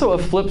 there's also a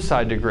flip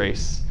side to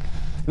grace.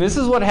 And this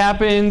is what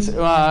happens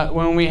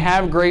when we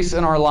have grace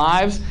in our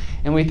lives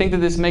and we think that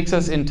this makes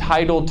us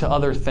entitled to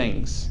other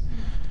things.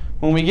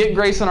 When we get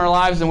grace in our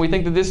lives and we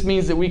think that this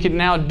means that we can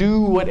now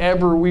do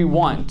whatever we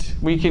want.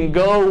 We can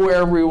go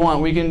wherever we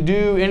want. We can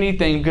do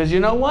anything because you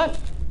know what?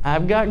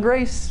 I've got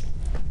grace.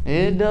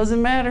 It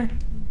doesn't matter.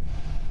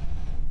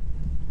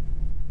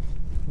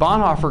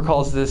 Bonhoeffer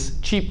calls this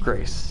cheap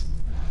grace.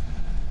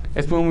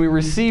 It's when we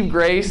receive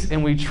grace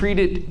and we treat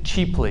it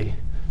cheaply.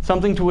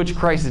 Something to which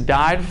Christ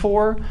died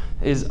for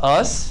is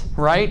us,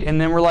 right?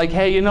 And then we're like,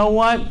 hey, you know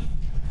what?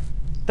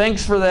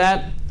 Thanks for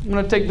that. I'm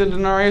going to take the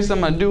denarius. I'm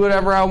going to do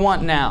whatever I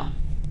want now.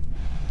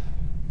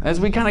 As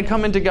we kind of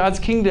come into God's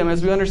kingdom,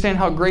 as we understand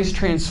how grace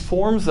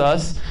transforms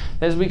us,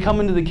 as we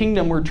come into the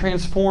kingdom, we're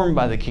transformed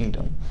by the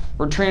kingdom.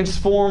 We're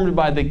transformed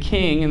by the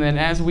King. And then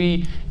as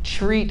we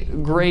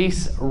treat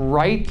grace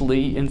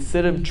rightly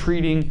instead of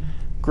treating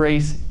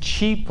grace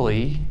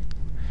cheaply,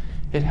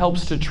 it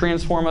helps to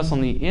transform us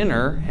on the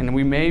inner, and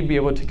we may be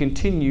able to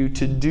continue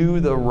to do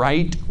the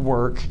right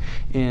work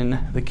in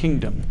the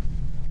kingdom.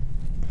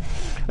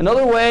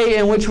 Another way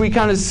in which we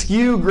kind of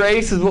skew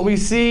grace is what we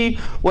see,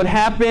 what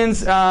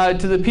happens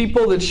to the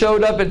people that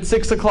showed up at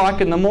 6 o'clock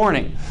in the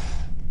morning.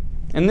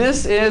 And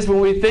this is when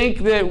we think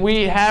that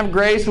we have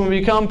grace, when we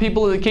become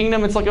people of the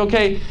kingdom, it's like,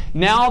 okay,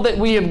 now that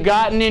we have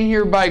gotten in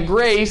here by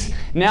grace,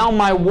 now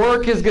my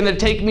work is going to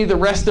take me the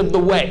rest of the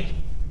way.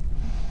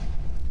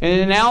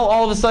 And now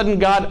all of a sudden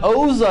God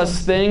owes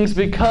us things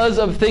because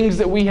of things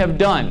that we have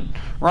done.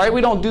 Right?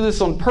 We don't do this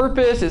on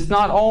purpose. It's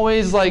not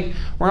always like,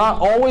 we're not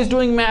always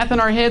doing math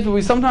in our heads, but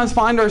we sometimes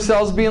find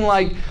ourselves being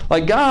like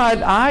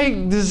God,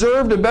 I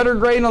deserved a better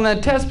grade on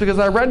that test because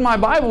I read my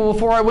Bible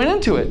before I went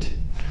into it.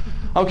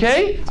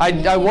 Okay?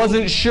 I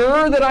wasn't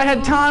sure that I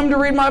had time to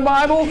read my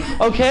Bible.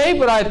 Okay?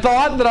 But I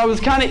thought that I was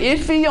kind of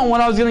iffy on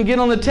what I was going to get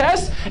on the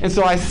test. And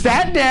so I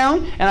sat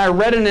down and I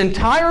read an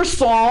entire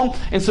psalm.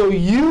 And so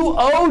you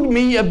owed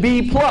me a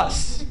B+.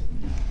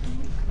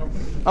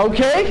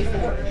 Okay?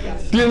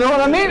 Do you know what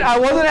I mean? I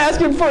wasn't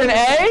asking for an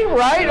A,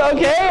 right?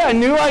 Okay? I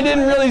knew I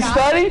didn't really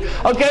study.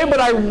 Okay?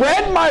 But I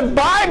read my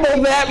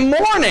Bible that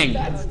morning.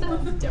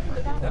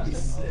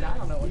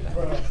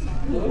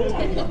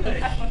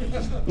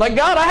 Like,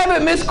 God, I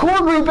haven't missed core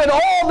group at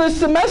all this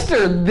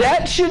semester.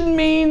 That should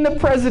mean the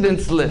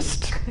president's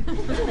list.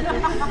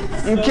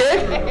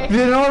 Okay? Do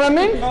you know what I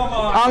mean?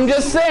 I'm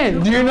just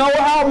saying. Do you know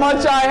how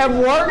much I have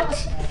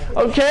worked?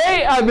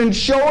 Okay? I've been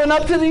showing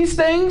up to these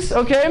things.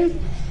 Okay?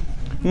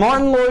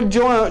 Martin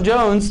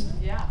Lloyd-Jones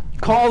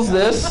calls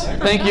this.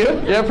 Thank you.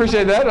 Yeah,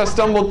 appreciate that. I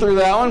stumbled through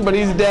that one, but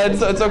he's dead,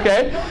 so it's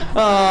okay.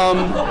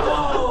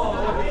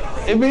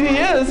 I mean, he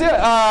is,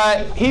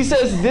 yeah. He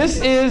says this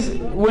is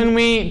when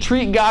we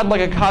treat God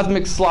like a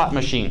cosmic slot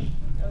machine.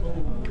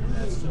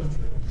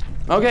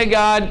 Okay,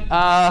 God,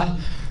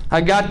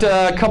 I got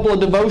a couple of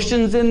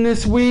devotions in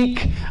this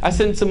week. I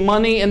sent some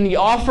money in the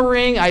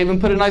offering. I even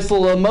put a nice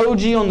little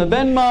emoji on the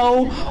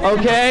Venmo.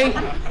 Okay?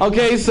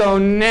 Okay, so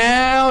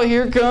now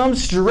here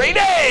comes straight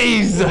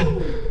A's.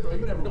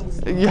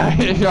 Yeah,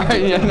 no,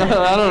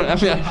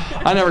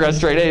 I never got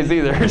straight A's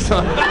either. So,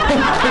 like,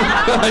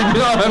 you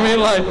know what I mean?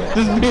 Like,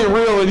 just being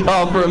real with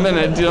y'all for a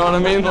minute. You know what I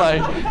mean?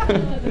 Like,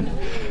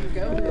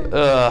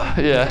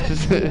 yeah,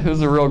 it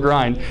was a real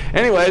grind.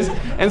 Anyways,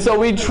 and so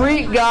we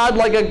treat God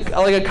like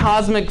a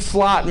cosmic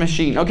slot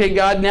machine. Okay,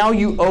 God, now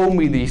you owe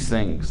me these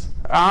things.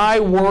 I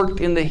worked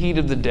in the heat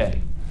of the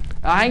day.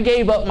 I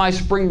gave up my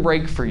spring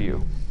break for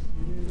you.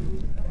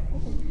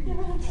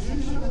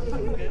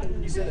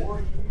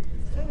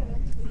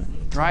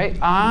 Right?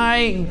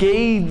 I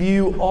gave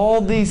you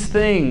all these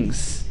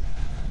things.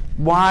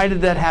 Why did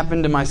that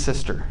happen to my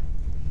sister?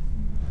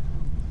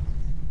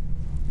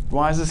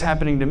 Why is this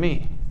happening to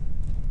me?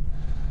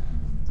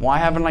 Why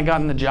haven't I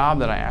gotten the job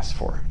that I asked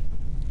for?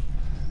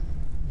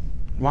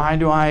 Why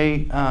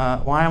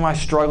am I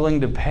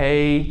struggling to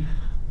pay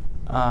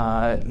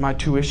my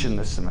tuition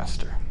this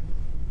semester?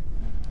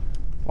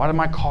 Why did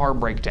my car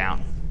break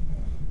down?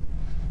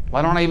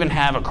 Why don't I even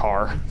have a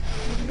car?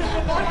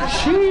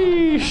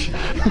 Sheesh.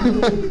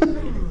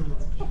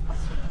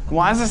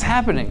 Why is this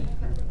happening?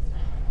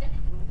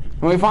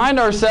 When we find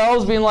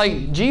ourselves being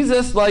like,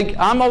 Jesus, like,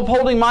 I'm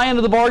upholding my end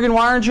of the bargain,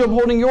 why aren't you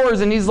upholding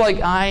yours? And he's like,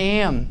 I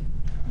am.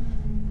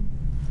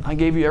 I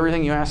gave you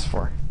everything you asked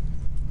for.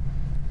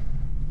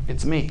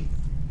 It's me.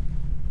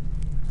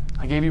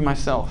 I gave you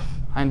myself.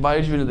 I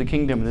invited you into the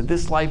kingdom, that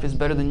this life is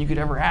better than you could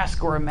ever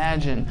ask or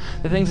imagine.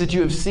 The things that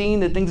you have seen,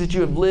 the things that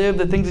you have lived,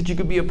 the things that you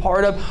could be a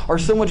part of are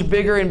so much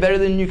bigger and better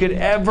than you could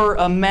ever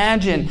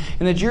imagine.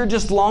 And that you're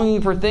just longing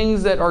for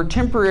things that are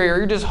temporary, or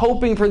you're just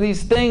hoping for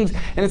these things.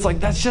 And it's like,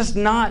 that's just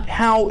not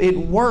how it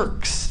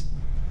works.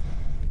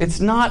 It's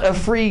not a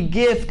free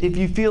gift if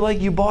you feel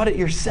like you bought it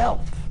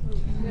yourself.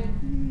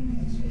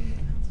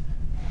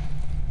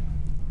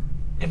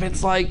 If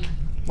it's like,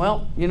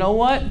 well, you know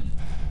what?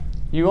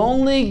 You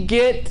only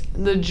get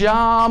the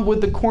job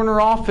with the corner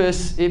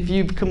office if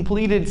you've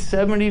completed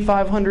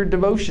 7,500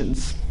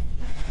 devotions.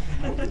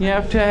 You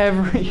have to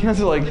have, you have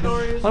to like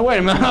wait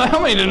a minute,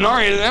 how many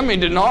denarii?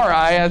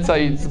 That's how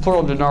the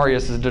plural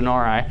denarius is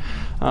denarii.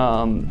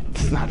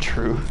 It's not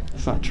true.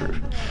 It's not true.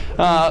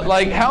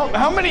 Like,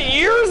 how many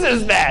years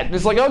is that?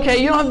 It's like,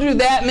 okay, you don't have to do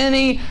that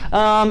many.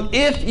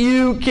 If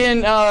you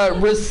can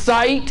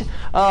recite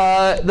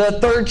the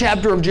 3rd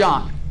chapter of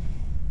John.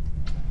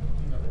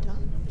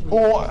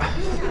 Or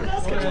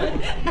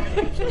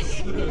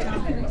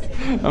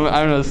I'm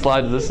going to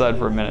slide to this side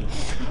for a minute.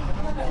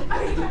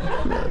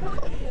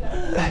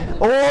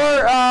 Or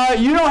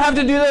you don't have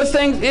to do those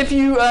things if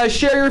you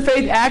share your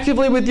faith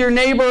actively with your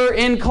neighbor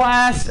in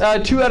class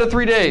 2 out of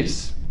 3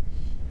 days.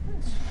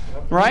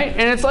 Right?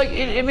 And it's like,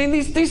 I mean,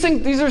 these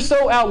things, these are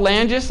so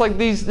outlandish. Like,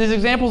 these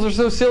examples are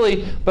so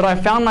silly, but I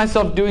found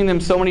myself doing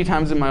them so many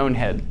times in my own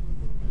head.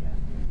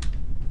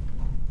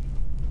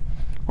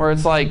 Where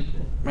it's like,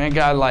 man,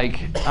 God, like,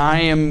 I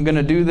am going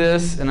to do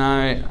this, and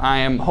I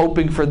am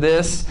hoping for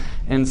this.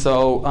 And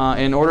so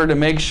in order to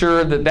make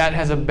sure that that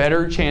has a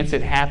better chance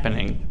at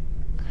happening,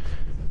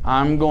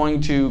 I'm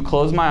going to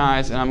close my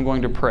eyes and I'm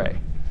going to pray.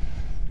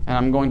 And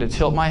I'm going to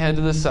tilt my head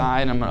to the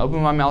side, and I'm going to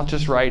open my mouth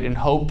just right and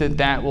hope that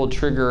that will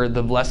trigger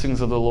the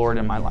blessings of the Lord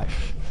in my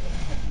life.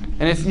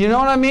 And it's, you know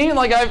what I mean?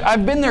 Like,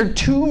 I've been there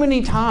too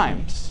many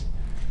times.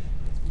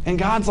 And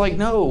God's like,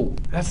 no,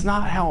 that's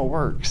not how it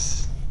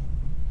works.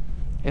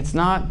 It's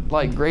not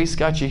like grace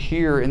got you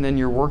here and then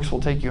your works will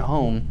take you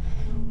home.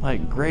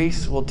 Like,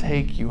 grace will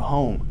take you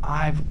home.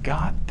 I've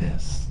got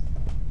this.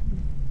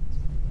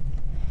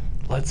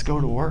 Let's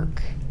go to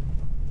work.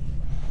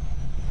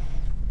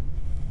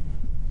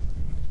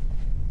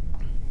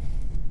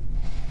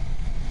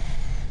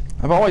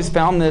 I've always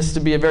found this to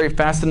be a very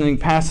fascinating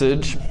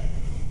passage.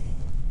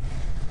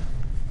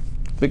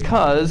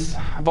 Because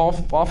I've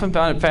often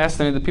found it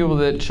fascinating that people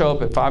that show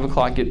up at 5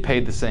 o'clock get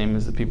paid the same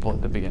as the people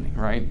at the beginning,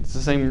 right? It's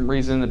the same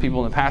reason that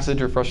people in the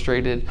passage are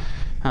frustrated.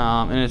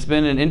 And it's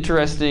been an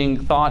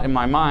interesting thought in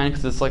my mind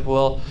because it's like,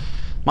 well,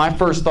 my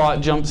first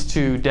thought jumps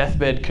to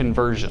deathbed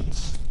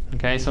conversions.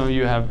 Okay, some of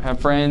you have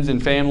friends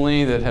and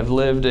family that have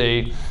lived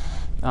a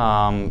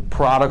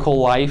prodigal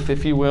life,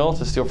 if you will,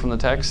 to steal from the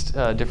text,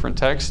 different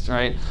text,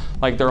 right?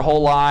 Like their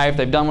whole life,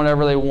 they've done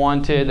whatever they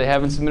wanted. They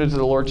haven't submitted to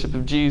the lordship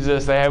of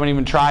Jesus. They haven't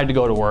even tried to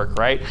go to work,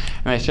 right?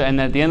 And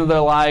at the end of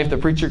their life, the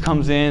preacher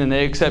comes in and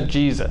they accept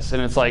Jesus,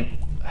 and it's like,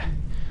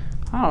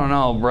 I don't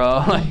know,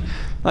 bro.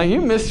 Like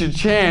you missed your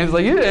chance.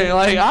 Like you didn't.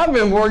 Like I've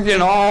been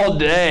working all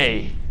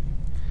day,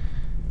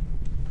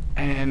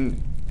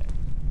 and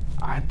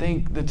I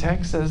think the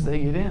text says they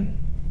get in.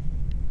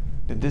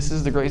 That this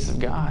is the grace of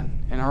God.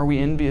 And are we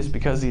envious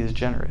because he is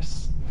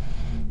generous?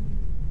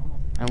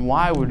 And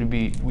why would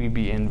we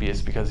be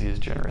envious because he is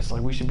generous?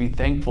 Like we should be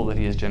thankful that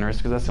he is generous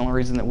because that's the only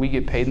reason that we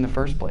get paid in the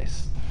first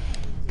place.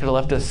 Could have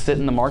left us sit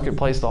in the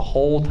marketplace the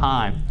whole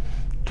time,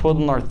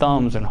 twiddling our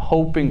thumbs and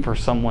hoping for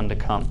someone to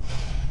come.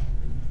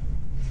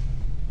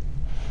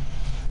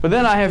 But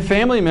then I have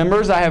family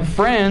members, I have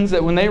friends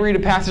that when they read a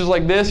passage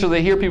like this or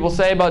they hear people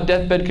say about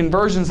deathbed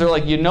conversions, they're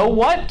like, you know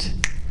what?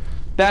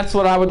 That's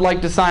what I would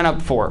like to sign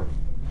up for.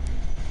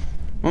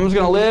 I'm just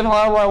going to live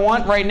however I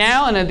want right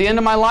now, and at the end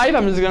of my life,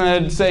 I'm just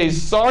going to say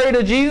sorry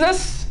to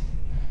Jesus,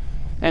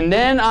 and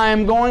then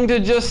I'm going to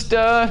just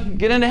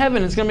get into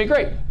heaven. It's going to be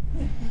great.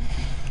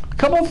 A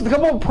couple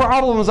of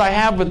problems I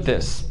have with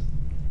this.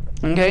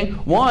 Okay,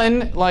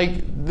 one,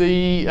 like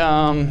the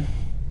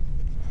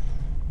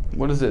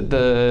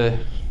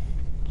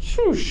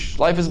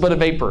life is but a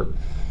vapor.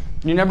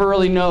 You never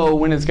really know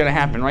when it's going to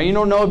happen, right? You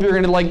don't know if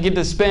you're going to get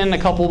to spend a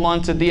couple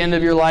months at the end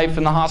of your life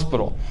in the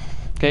hospital.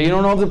 Okay, you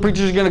don't know if the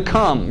preacher's going to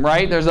come,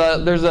 right?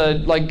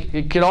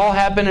 It could all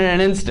happen in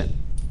an instant.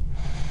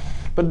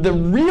 But the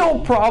real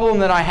problem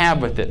that I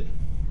have with it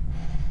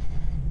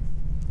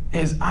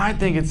is I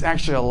think it's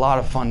actually a lot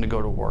of fun to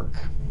go to work.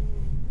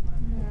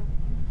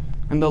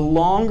 And the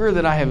longer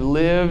that I have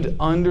lived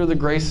under the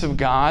grace of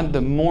God,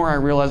 the more I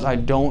realize I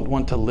don't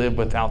want to live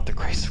without the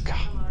grace of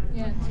God.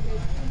 Yeah.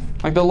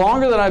 Like the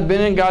longer that I've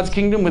been in God's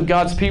kingdom with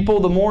God's people,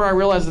 the more I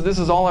realize that this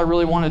is all I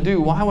really want to do.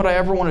 Why would I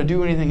ever want to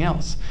do anything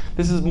else?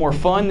 This is more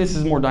fun. This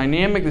is more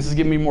dynamic. This is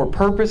giving me more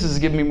purpose. This is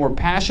giving me more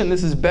passion.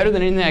 This is better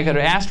than anything I could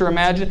have asked or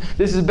imagined.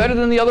 This is better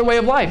than the other way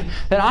of life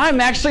that I'm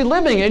actually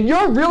living, and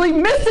you're really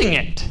missing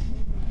it.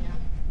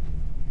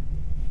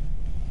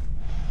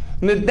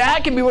 And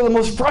that can be one of the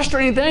most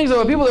frustrating things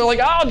about people that are like,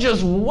 I'll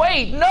just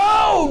wait.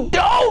 No,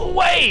 don't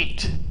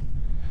wait.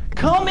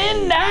 Come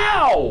in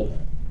now.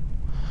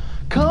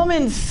 Come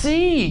and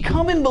see.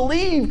 Come and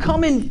believe.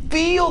 Come and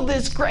feel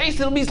this grace.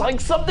 It'll be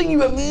like something you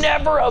have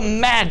never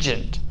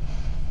imagined.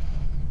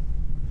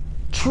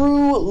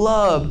 True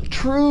love,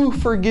 true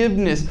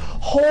forgiveness,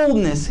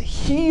 wholeness,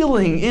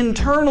 healing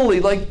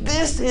internally. Like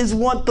this is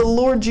what the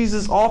Lord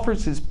Jesus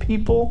offers his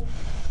people.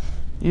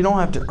 You don't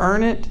have to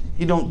earn it.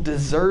 You don't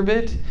deserve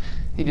it.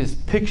 He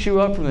just picks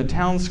you up from the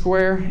town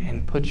square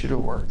and puts you to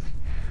work.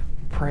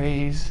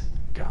 Praise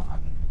God.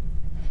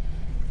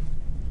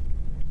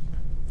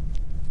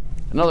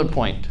 Another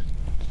point.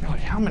 You're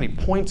like, how many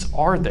points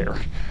are there?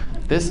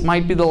 This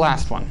might be the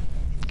last one.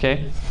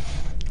 Okay?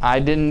 I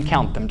didn't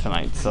count them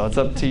tonight, so it's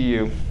up to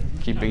you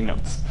keeping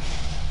notes.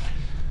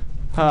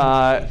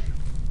 The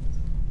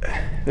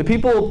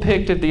people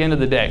picked at the end of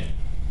the day.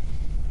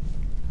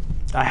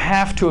 I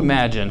have to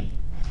imagine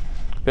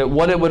that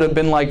what it would have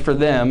been like for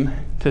them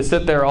to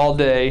sit there all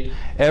day,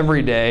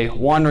 every day,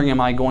 wondering,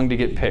 am I going to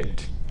get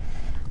picked?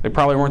 They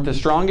probably weren't the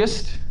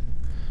strongest.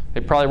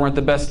 They probably weren't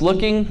the best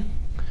looking.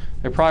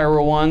 They probably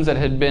were ones that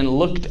had been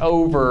looked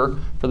over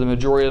for the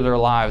majority of their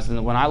lives.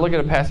 And when I look at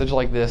a passage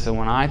like this, and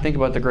when I think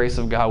about the grace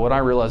of God, what I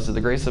realize is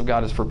the grace of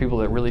God is for people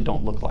that really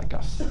don't look like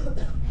us.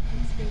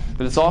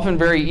 But it's often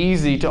very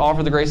easy to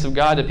offer the grace of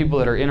God to people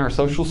that are in our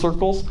social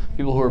circles,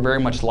 people who are very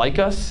much like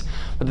us.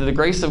 But the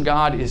grace of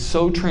God is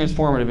so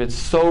transformative. It's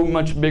so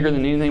much bigger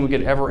than anything we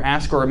could ever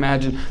ask or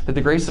imagine, that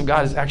the grace of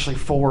God is actually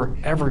for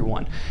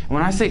everyone. And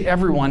when I say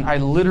everyone, I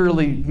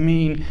literally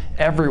mean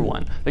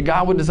everyone. That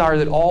God would desire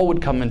that all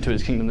would come into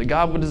his kingdom. That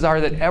God would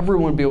desire that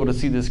everyone would be able to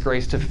see this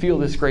grace, to feel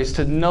this grace,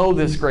 to know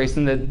this grace,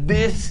 and that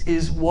this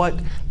is what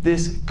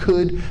this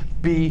could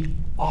be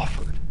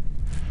offered.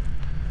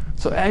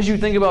 So as you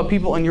think about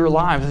people in your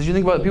lives, as you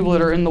think about people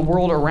that are in the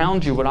world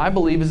around you, what I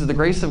believe is that the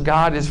grace of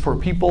God is for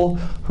people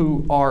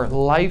who are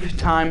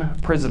lifetime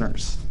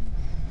prisoners.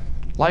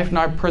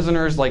 Lifetime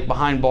prisoners like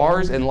behind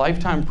bars, and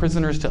lifetime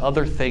prisoners to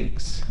other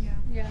things.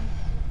 Yeah.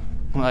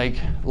 Like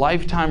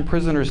lifetime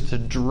prisoners to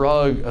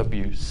drug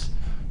abuse,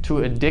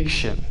 to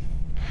addiction.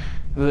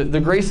 The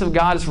grace of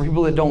God is for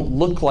people that don't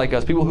look like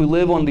us, people who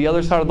live on the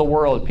other side of the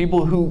world,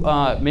 people who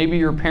maybe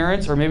your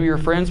parents or maybe your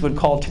friends would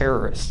call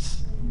terrorists.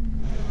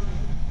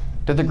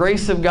 That the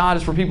grace of God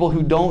is for people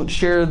who don't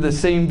share the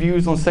same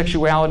views on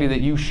sexuality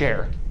that you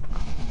share.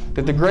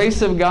 That the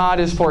grace of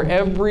God is for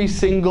every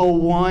single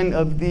one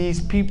of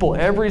these people,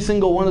 every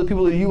single one of the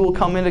people that you will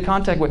come into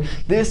contact with.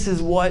 This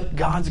is what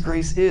God's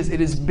grace is.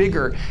 It is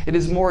bigger. It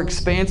is more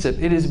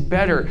expansive. It is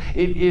better.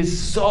 It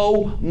is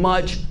so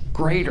much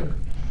greater.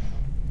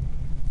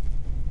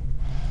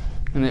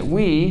 And that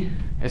we,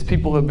 as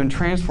people who have been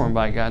transformed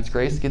by God's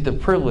grace, get the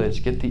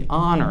privilege, get the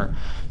honor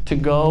to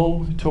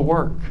go to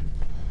work,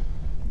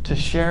 to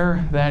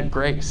share that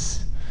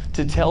grace,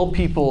 to tell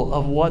people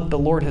of what the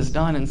Lord has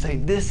done and say,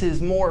 this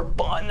is more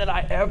fun than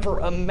I ever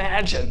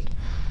imagined.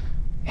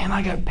 And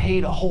I got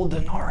paid a whole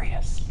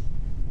denarius.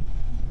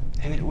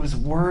 And it was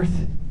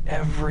worth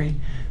every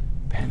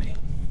penny.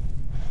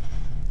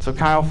 So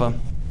Chi Alpha,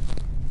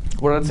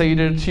 what I'd say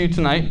to you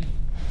tonight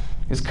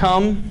is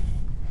come,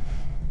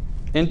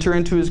 enter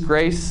into His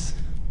grace,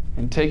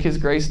 and take His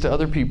grace to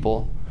other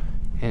people,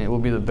 and it will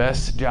be the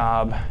best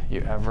job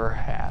you ever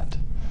had.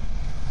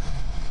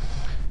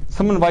 So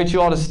I'm going to invite you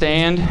all to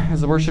stand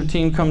as the worship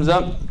team comes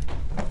up.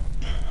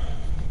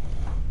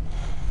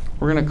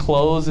 We're going to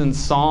close in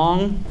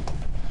song.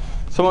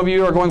 Some of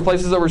you are going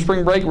places over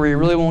spring break where you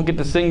really won't get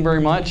to sing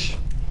very much.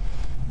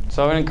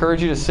 So I would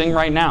encourage you to sing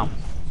right now.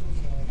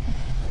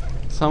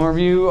 Some of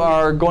you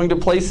are going to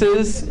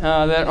places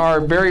that are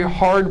very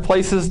hard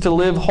places to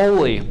live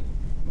holy.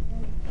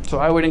 So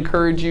I would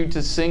encourage you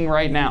to sing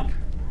right now.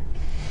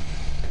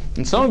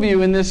 And some of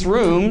you in this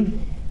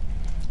room,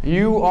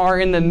 you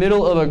are in the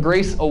middle of a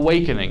grace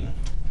awakening.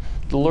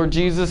 The Lord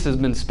Jesus has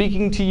been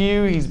speaking to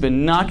you. He's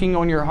been knocking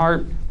on your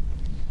heart.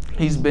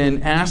 He's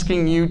been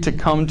asking you to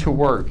come to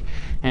work.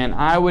 And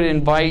I would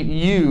invite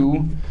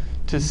you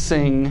to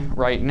sing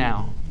right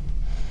now.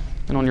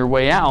 And on your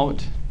way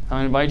out,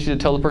 I invite you to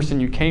tell the person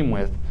you came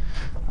with,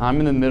 I'm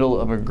in the middle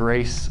of a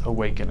grace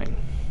awakening.